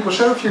other people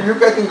share with you, you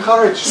get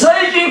encouraged.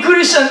 最近ク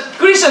リスチャ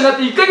ンになっ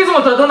て1ヶ月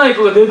も経たない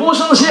子がデボー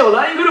ションのシェアを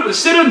LINE グループで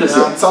してるんです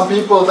よ。 And some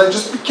people, they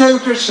just became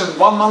Christian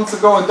 1 month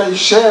ago and they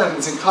share, and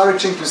it's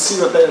encouraging to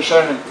see what they are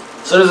sharing.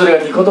 それぞれ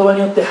が御言葉に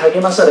よって励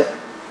まされ、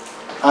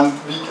 And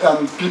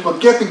people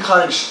get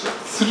encouraged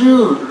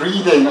through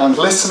reading and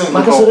listening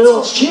ま to たそれ God.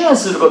 をシェア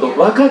すること、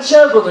分かち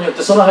合うことによっ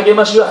てその励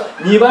ましは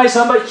2倍、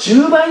3倍、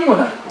10倍にも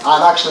なる。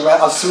 And actually,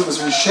 as soon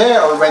as we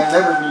share, or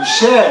whenever we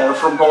share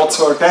from God's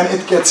word, then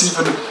it gets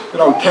even,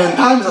 10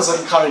 times as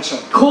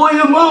encouraging. こう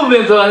いうムーブ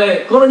メントが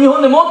ね、この日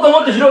本でもっと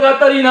もっと広がっ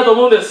たらいいなと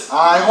思うんです。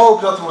 I hope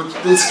that with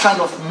this kind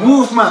of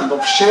movement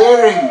of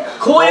sharing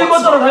こういうこ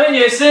God's との word, ため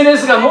に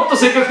SNS がもっと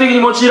積極的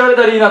に用いられ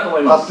たらいいなと思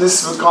いま that す。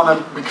 this is going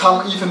to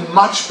become even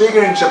much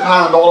bigger in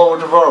Japan and all over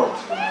the world.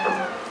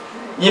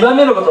 2番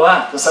目のこと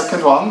は、 The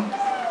second one,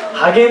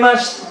 励ま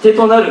し手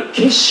となる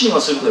決心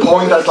をするという the こ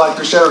と。 point I'd like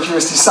to share with you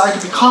is decide to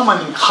become an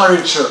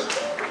encourager.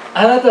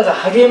 あなたが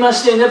励ま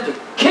し手になるという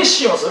決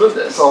心をするん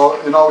です。 So,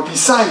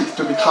 decide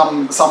to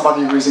become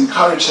somebody who is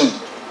encouraging.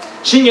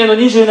 箴言の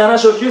27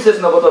章9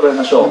節の言葉を読み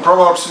ましょ In う。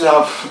 Proverbs, we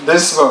have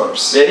this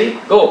verse.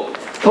 Ready? Go!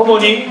 共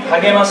に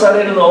励まさ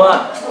れるの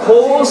は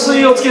香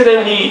水をつけた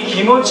ように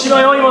気持ちの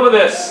良いもの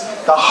です。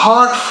 The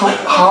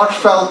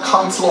heartfelt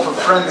counsel of a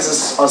friend is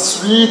as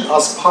sweet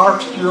as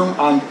perfume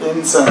and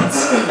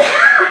incense.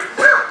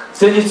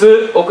 先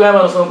日、岡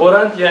山のそのボ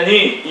ランティア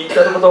に行っ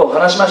たことを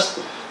話しまし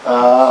た。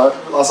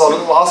 So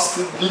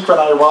last week when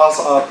I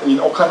was in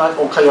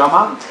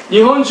Okayama,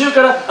 日本中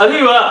から、ある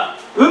いは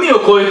海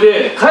を越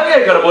えて海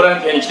外からボラ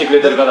ンティアに来てく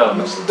れてる方がい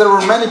ました。 there were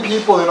many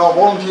people,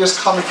 volunteers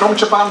coming from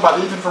Japan, but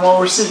even from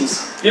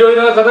overseas. いろい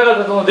ろな方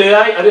々との出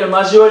会い、あるいは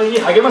交わりに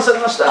励まされ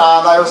ました。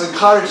 And I was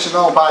encouraged,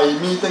 by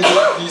meeting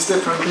these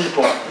different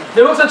people.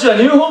 で、僕たちは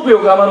ニューホープ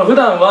横浜の普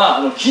段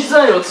は機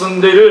材を積ん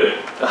でいる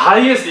ハ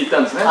イエースで行った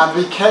んですね。 And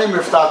we came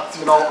with that,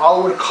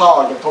 our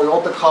car, the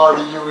Toyota car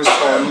we used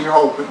for New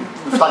Hope.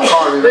 With that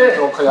car we で、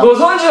 went to ご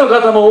Okayama. 存知の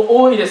方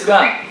も多いです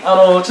が、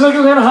うちの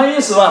教会のハイエ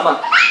ース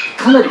は、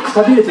かなりく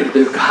たびれてると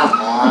いうか、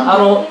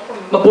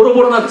ボロ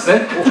ボロなんです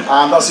ね。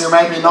 And as you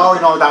maybe know,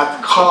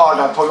 that car,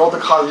 that Toyota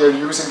car we are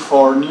using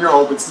for New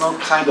Hope, it's not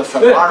kind of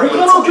で、 Ferrari.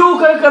 他の教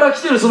会から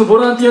来てるそのボ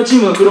ランティアチ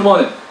ームの車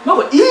はね、なん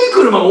かいい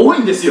車が多い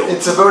んですよ。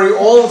 It's a very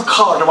old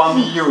car, the one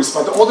we use,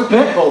 but the other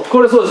ね people,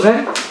 これそうです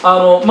ね。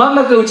真ん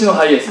中がうちの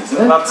ハイエースです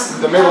ね。 that's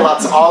the middle,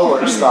 that's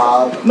ours, the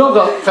なん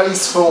か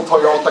faithful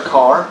Toyota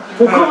car.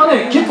 他は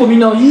ね、結構みん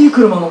ないい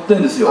車乗ってる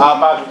んですよ。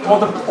 But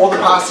all the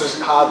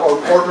pastors had, or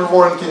the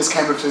volunteers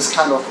came with this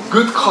kind of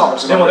good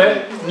cars. でも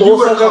ね、大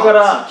Newer 阪か cars.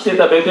 ら来て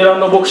たベテラン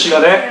の牧師が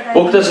ね、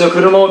僕たちの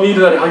車を見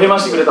るなり励ま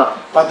してくれた。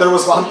 But there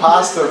was one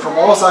pastor from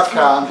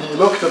Osaka, and he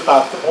looked at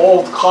that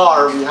old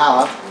car we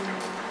had.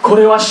 こ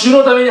れは主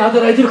のために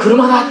働いてる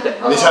車だって。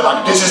 And he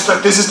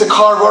said, this is the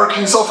car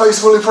working so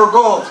faithfully for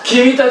God.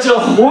 君たちは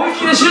本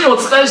気で主にお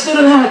伝えして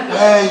るね。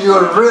 Hey, you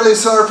are really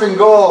serving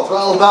God.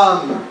 Well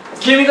done.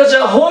 君たち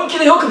は本気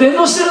でよく伝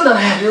道してるんだ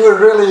ね。 You are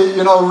really,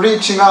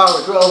 reaching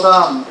out. Well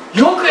done.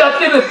 よくやっ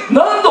てるね。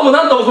何度も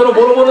何度もこの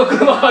ボロボロの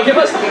車を励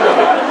ましてくれる。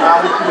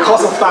 And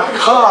because of that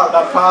car,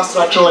 that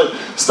pastor actually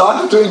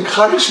started to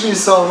encourage me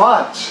so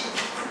much.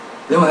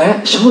 でも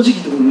ね、正直言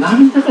って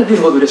涙が出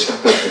るほど嬉しかっ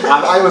たですよ。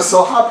 And I was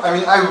so happy. I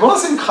mean, I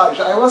was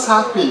encouraged. I was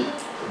happy.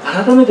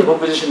 改めて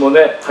僕自身も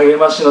ね、励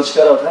ましの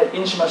力を体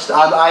験しまし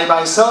た。 And I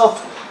myself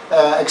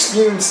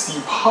experienced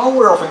the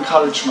power of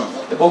encouragement.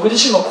 僕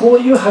自身もこう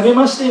いう励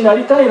まし手にな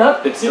りたいな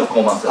って強く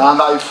思わせた。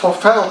 And I felt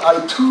I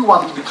too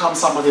want to become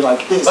somebody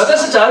like this.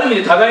 私たちはある意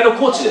味で互いの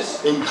コーチで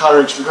す。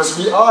 Encouraged,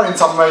 because we are in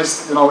some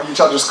ways,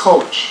 each other's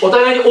coach. お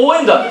互いに応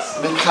援団で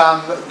す。 We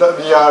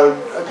are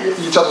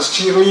each other's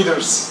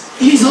cheerleaders.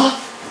 いいぞ、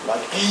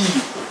 Like,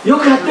 hey, よ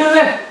くやってる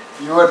ね。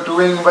 you are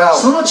doing well.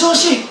 その調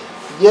子。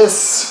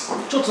 Yes.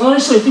 ちょっと隣の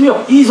人言ってみよ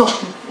う。いいぞ。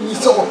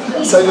 So,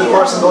 say the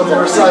person on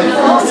your side.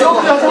 よ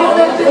くやってる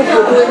ね。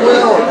 You're doing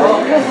well.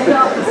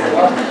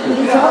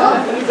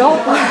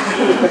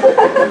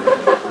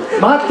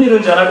 待ってる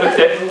んじゃなく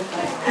て、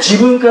自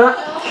分から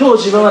今日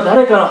自分は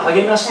誰かの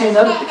励まし手に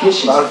なるって決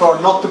心する。 Therefore,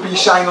 not to be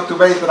shy, not to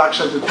wait, but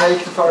actually to take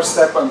the first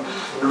step and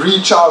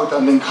reach out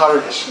and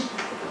encourage.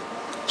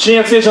 新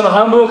約聖書の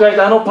半分を書い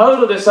たパウ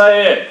ロでさ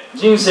え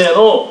人生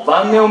の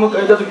晩年を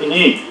迎えた時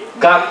に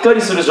がっか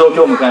りする状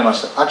況を迎えま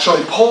した。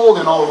 Actually, Paul,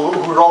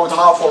 who wrote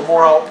half or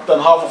more than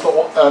half of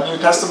the New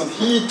Testament,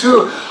 he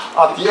too,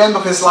 at the end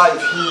of his life,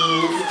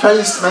 he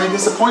faced many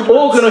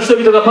多く disappointments. の人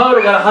々がパウ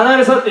ロから離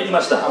れ去っていき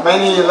ました。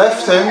 Many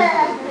left him,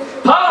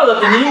 パウロだ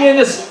って人間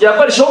です。やっ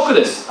ぱりショック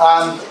です。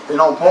 and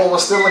Paul was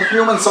still a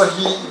human, so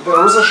there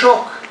was a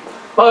shock,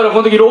 パウロは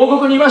この時牢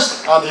獄にいま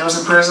した。 and he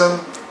was in prison.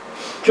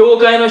 教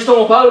会の人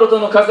もパウロと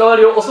の関わ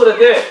りを恐れ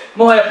て、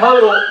もはやパウ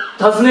ロを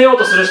訪ねよう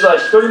とする人は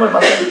一人もい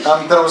ません。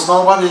 And there was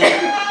nobody,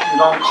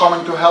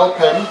 coming to help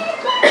him.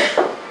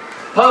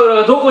 パウロ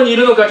がどこにい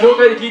るのか教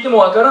会で聞いても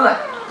わからない。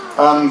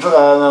 And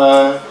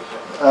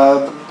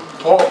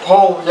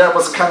Paul,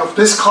 was kind of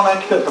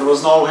disconnected. There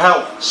was no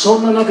help. そ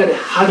んな中で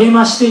励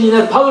まし手に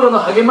なる、パウロの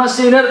励まし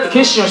手になると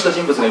決心をした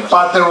人物がいました。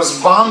 But there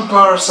was one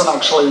person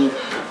actually,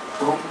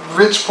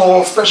 which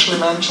Paul especially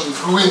mentioned,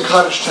 who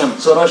encouraged him.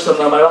 その人の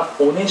名前は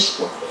オネ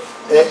シポ。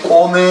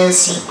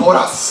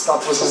 Onesiporas, that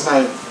was his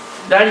name.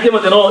 第2テモ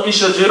テの1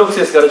章16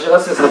節から18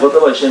節の言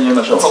葉を一緒に読み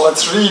ましょう。 So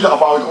let's read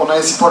about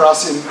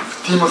Onesiporas in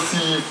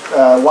Timothy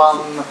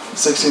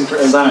 1:16 to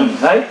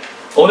 18. はい、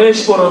オネ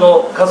シポロ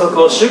の家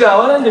族を主が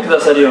憐れんでく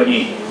ださるよう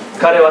に、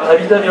彼はた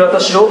びたび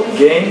私を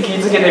元気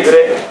づけてく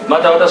れ、ま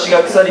た私が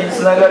鎖につ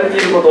ながれて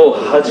いることを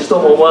恥と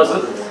も思わず、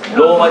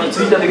ローマに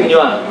着いた時に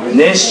は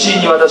熱心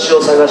に私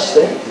を探し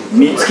て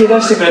見つけ出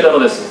してくれたの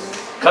です。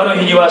かの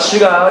日には主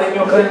が憐れみ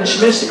を彼に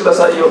示してくだ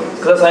さい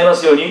ま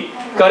すように、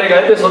彼が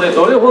エペソで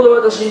どれほど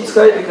私に仕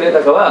えてくれ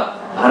たかは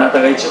あなた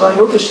が一番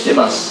よく知ってい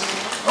ます。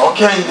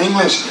 Okay, in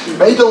English.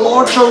 May the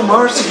Lord show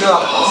mercy to the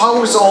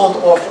household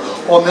of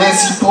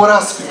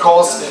Onesiporas,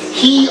 because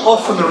he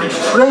often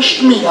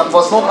refreshed me and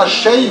was not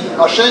ashamed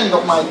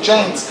of my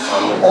chains.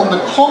 On the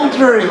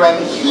contrary,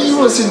 when he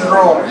was in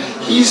Rome,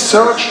 he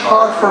searched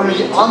hard for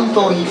me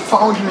until he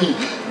found me.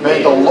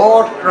 May the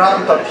Lord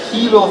grant that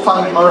he will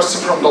find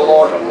mercy from the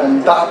Lord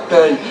on that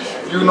day.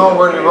 You know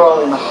very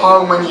well in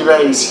how many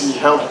ways he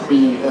helped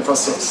me in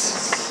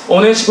Ephesus.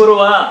 オネシポロ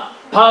は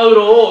パウ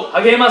ロを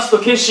励ますと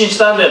決心し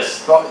たんで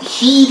す。 Well,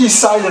 he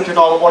decided,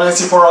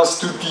 Onesiporas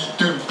to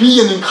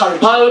be an encouragement.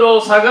 パウロ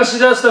を探し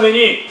出すため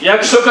に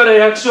役所から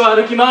役所を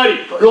歩き回り、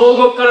牢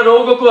獄から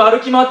牢獄を歩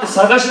き回って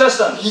探し出し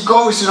たんです。 He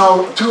goes,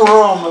 to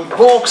Rome and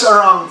walks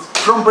around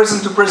from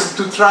prison to prison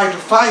to try to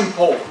find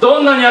Paul.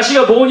 どんなに足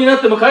が棒になっ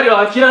ても彼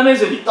は諦め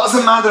ずに、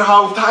 Doesn't matter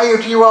how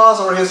tired he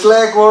was or his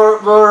leg were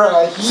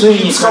つい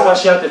he に keeps 探 going.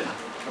 し当て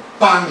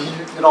た。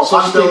 Bang,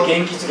 そして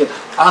元気づけた。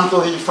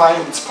 until he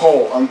finds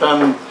Paul, and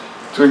then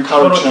to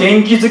この encourage him.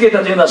 元気づけた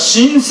というのは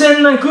新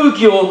鮮な空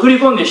気を送り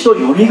込んで人を蘇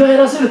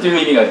らせるという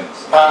意味がありま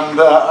す。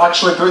 And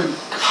actually to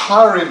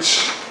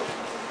encourage,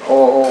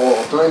 or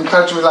to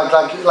encourage me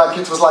like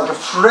it was like a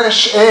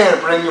fresh air,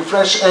 bring you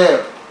fresh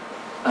air.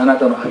 あな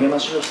たの励ま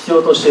しを必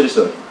要としている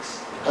人がいま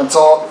す。 And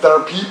so there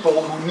are people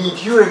who need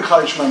your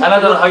encouragement. あな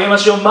たの励ま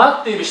しを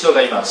待っている人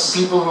がいます。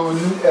 People who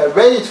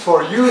wait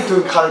for you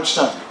to encourage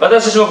them.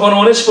 私たちもこの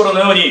オネシポロの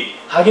ように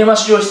励ま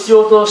しを必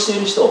要として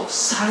いる人を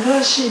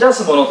探し出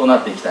すものとな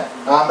っていきたい。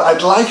 And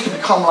I'd like to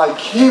become like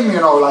him,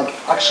 like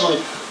actually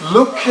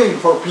looking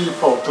for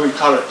people to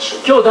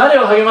encourage. 今日誰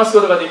を励ます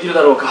ことができる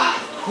だろうか。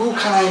 Who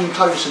can I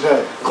encourage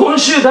today? 今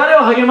週誰を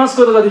励ます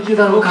ことができる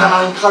だろ Who う can か。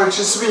 I encourage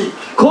this week?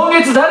 今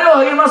月誰を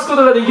励ますこ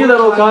とができるだ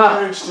ろう Who can か。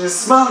 I encourage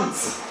this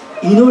month?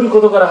 祈るこ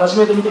とから始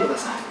めてみてくだ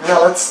さ Yeah,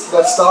 let's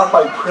start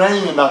by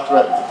praying in that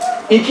way.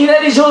 い。いきな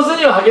り上手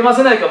には励ま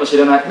せないかもし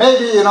れない。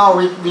 Maybe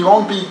we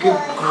won't be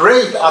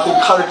great at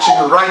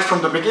encouraging you right from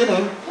the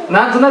beginning.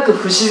 なんとなく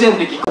不自然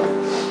的。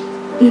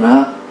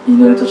今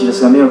祈る時で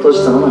すが目を閉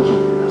じたまま聞いて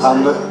ください。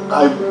 And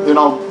I,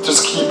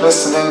 just keep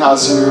listening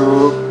as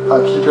you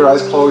keep your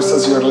eyes closed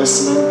as you're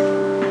listening.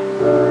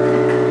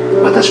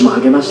 私も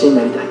励ましてに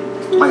なりたい。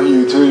 Maybe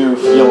you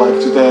feel like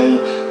today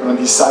you're going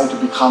to decide to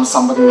become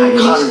somebody who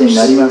励ましてに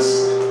なり encourages. ま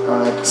す。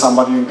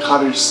 Somebody who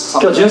encourages 今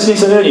日 somebody. 純粋に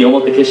そのように思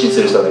って決心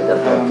する人がいたら、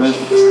 If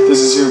this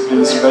is you,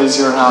 please raise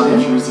your hand if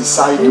you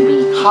decide to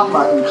become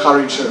an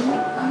encourager.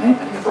 あり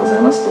がとうござ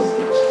いますと言っ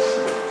ていまし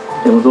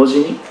た。でも同時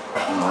に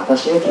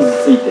私が傷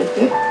ついてい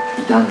て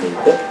傷んでい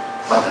て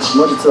私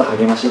も実は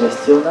励ましが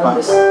必要なん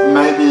です。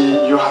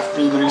 Maybe you have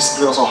been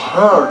recently also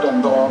hurt, or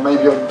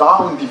maybe you're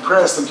down,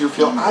 depressed, and you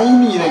feel I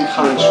need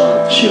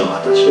encouragement. 主よ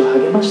私を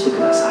励ましてく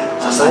ださい。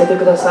支えて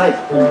ください。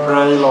 You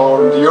pray,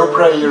 Lord. Your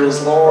prayer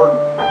is, Lord,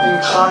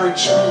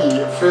 encourage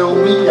me, fill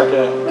me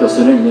again. 今日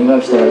そのように願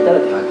う人がいたら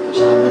手を挙げてほし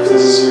い。 If this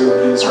is you,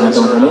 please あな raise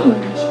たの your ためにお hand.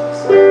 願いしま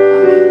す。アーメ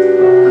ン。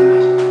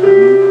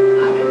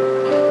アーメン。アーメン。あり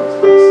が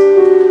とうございま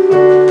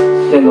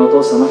す。天のお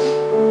父様、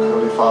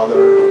 Holy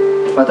Father,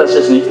 私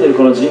たちの生きている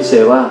この人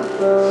生は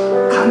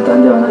簡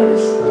単ではないで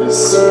す。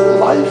 this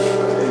life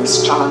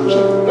is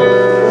challenging.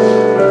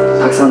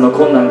 たくさんの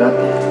困難があって、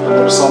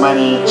 There's so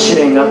many 試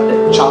練があって、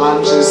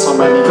 challenges, so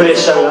many プレッ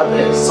シャーがあっ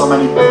て、 so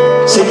many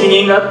責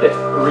任があって、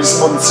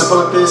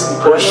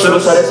 responsibilities and 押しつぶ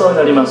され pressures, そうに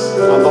なります。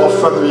 and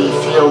often we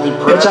feel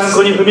ぺちゃん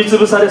こ depressed. に踏みつ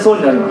ぶされそう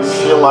になりま We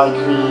す。 feel like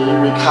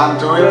we can't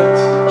do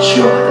it.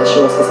 主よ、私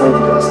を支えて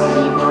ください。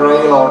 We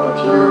pray, Lord,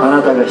 that あ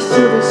なたが必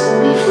要です。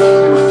 you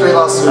fill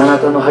us あな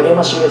たの励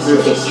ましが必要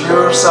で with す。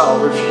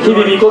 yourself, with 日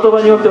々 your. 御言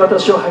葉によって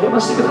私を励ま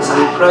してくださ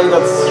We い。 pray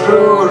that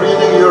through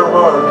reading your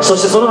word, そ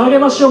してその励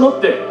ましを持っ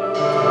て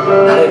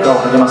誰かを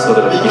励ますこ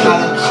とがで we きる。 can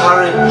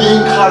be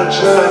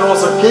encouraged and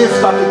also give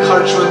that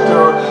encouragement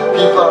to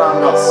people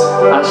around us.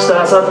 明日、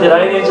明後日、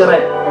来年じゃない。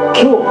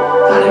今日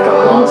誰か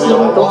を励ますよ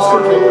うなことを作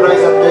Lord, る。 we pray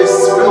that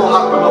this will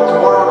happen not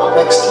tomorrow, not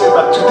next year,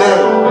 but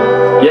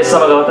today. イエス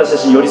様が私た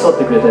ちに寄り添っ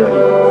てくれたように、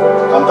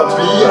 And that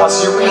we,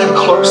 as you came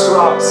close to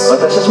us,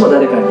 私たちも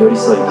誰かに寄り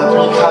添い、 that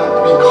we can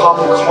become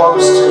close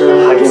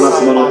to 励ま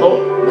すものと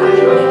somebody, な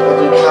るように。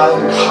 that we can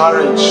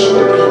encourage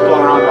the people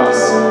around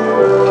us.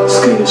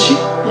 救い主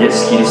イエ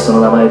ス・キリスト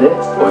の名前で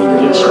お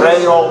祈りをします。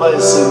 Pray all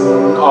this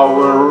in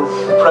our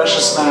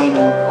precious name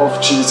of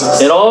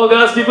Jesus. And all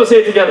God's people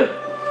say together,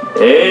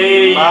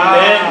 Amen,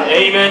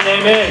 Amen,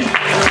 Amen.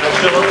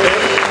 拍手を持って、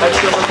拍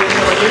手を持って、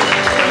様に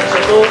感謝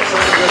と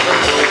賛美を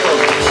捧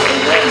げましょ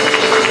う。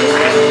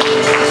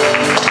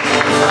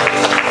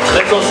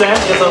Let's all stand.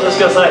 皆さんお立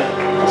ちください。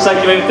さっ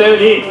きも言ったよう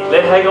に、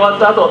礼拝が終わっ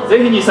た後、ぜ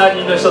ひ2、3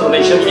人の人とね、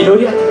一緒に祈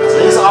り合ってくださ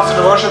い。 Please,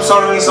 after the worship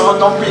service,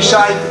 don't be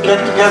shy. Get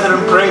together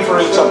and pray for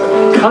each other.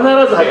 必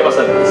ず励ま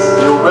されます。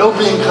 You will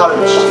be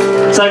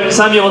encouraged. 最後に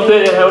賛美を持って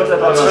礼拝を終わりたい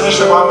と思い Let's ます。 finish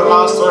with our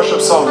last worship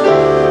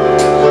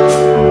song.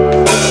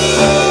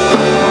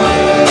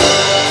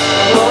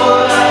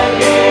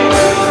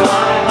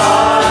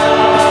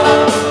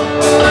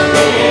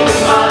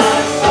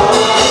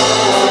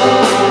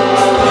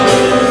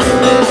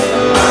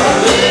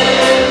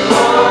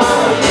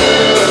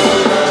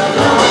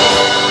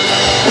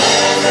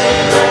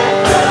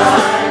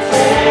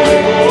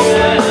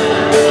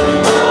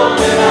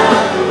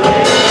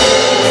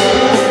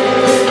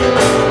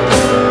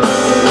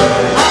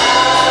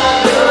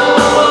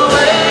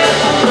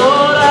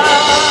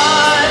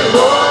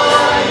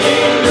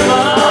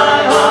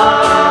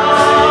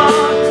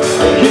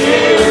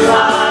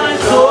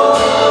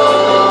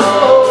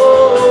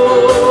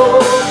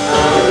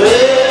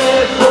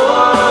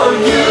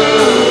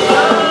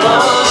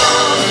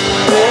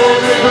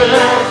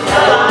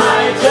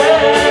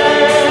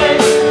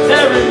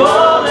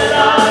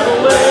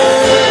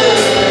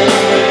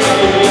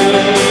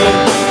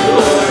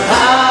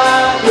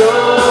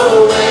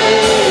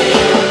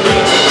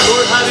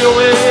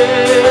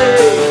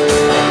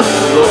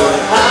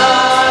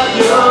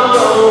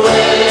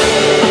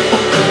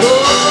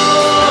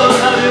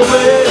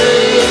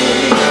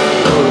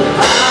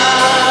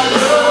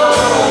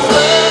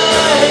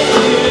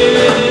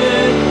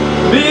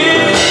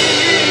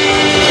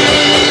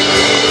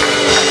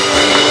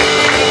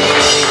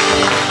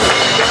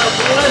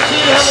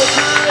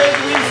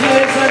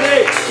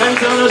神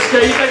様の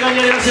力豊かに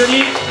なりますよう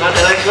に、ま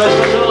た来週お会いし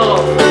まし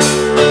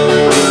ょう。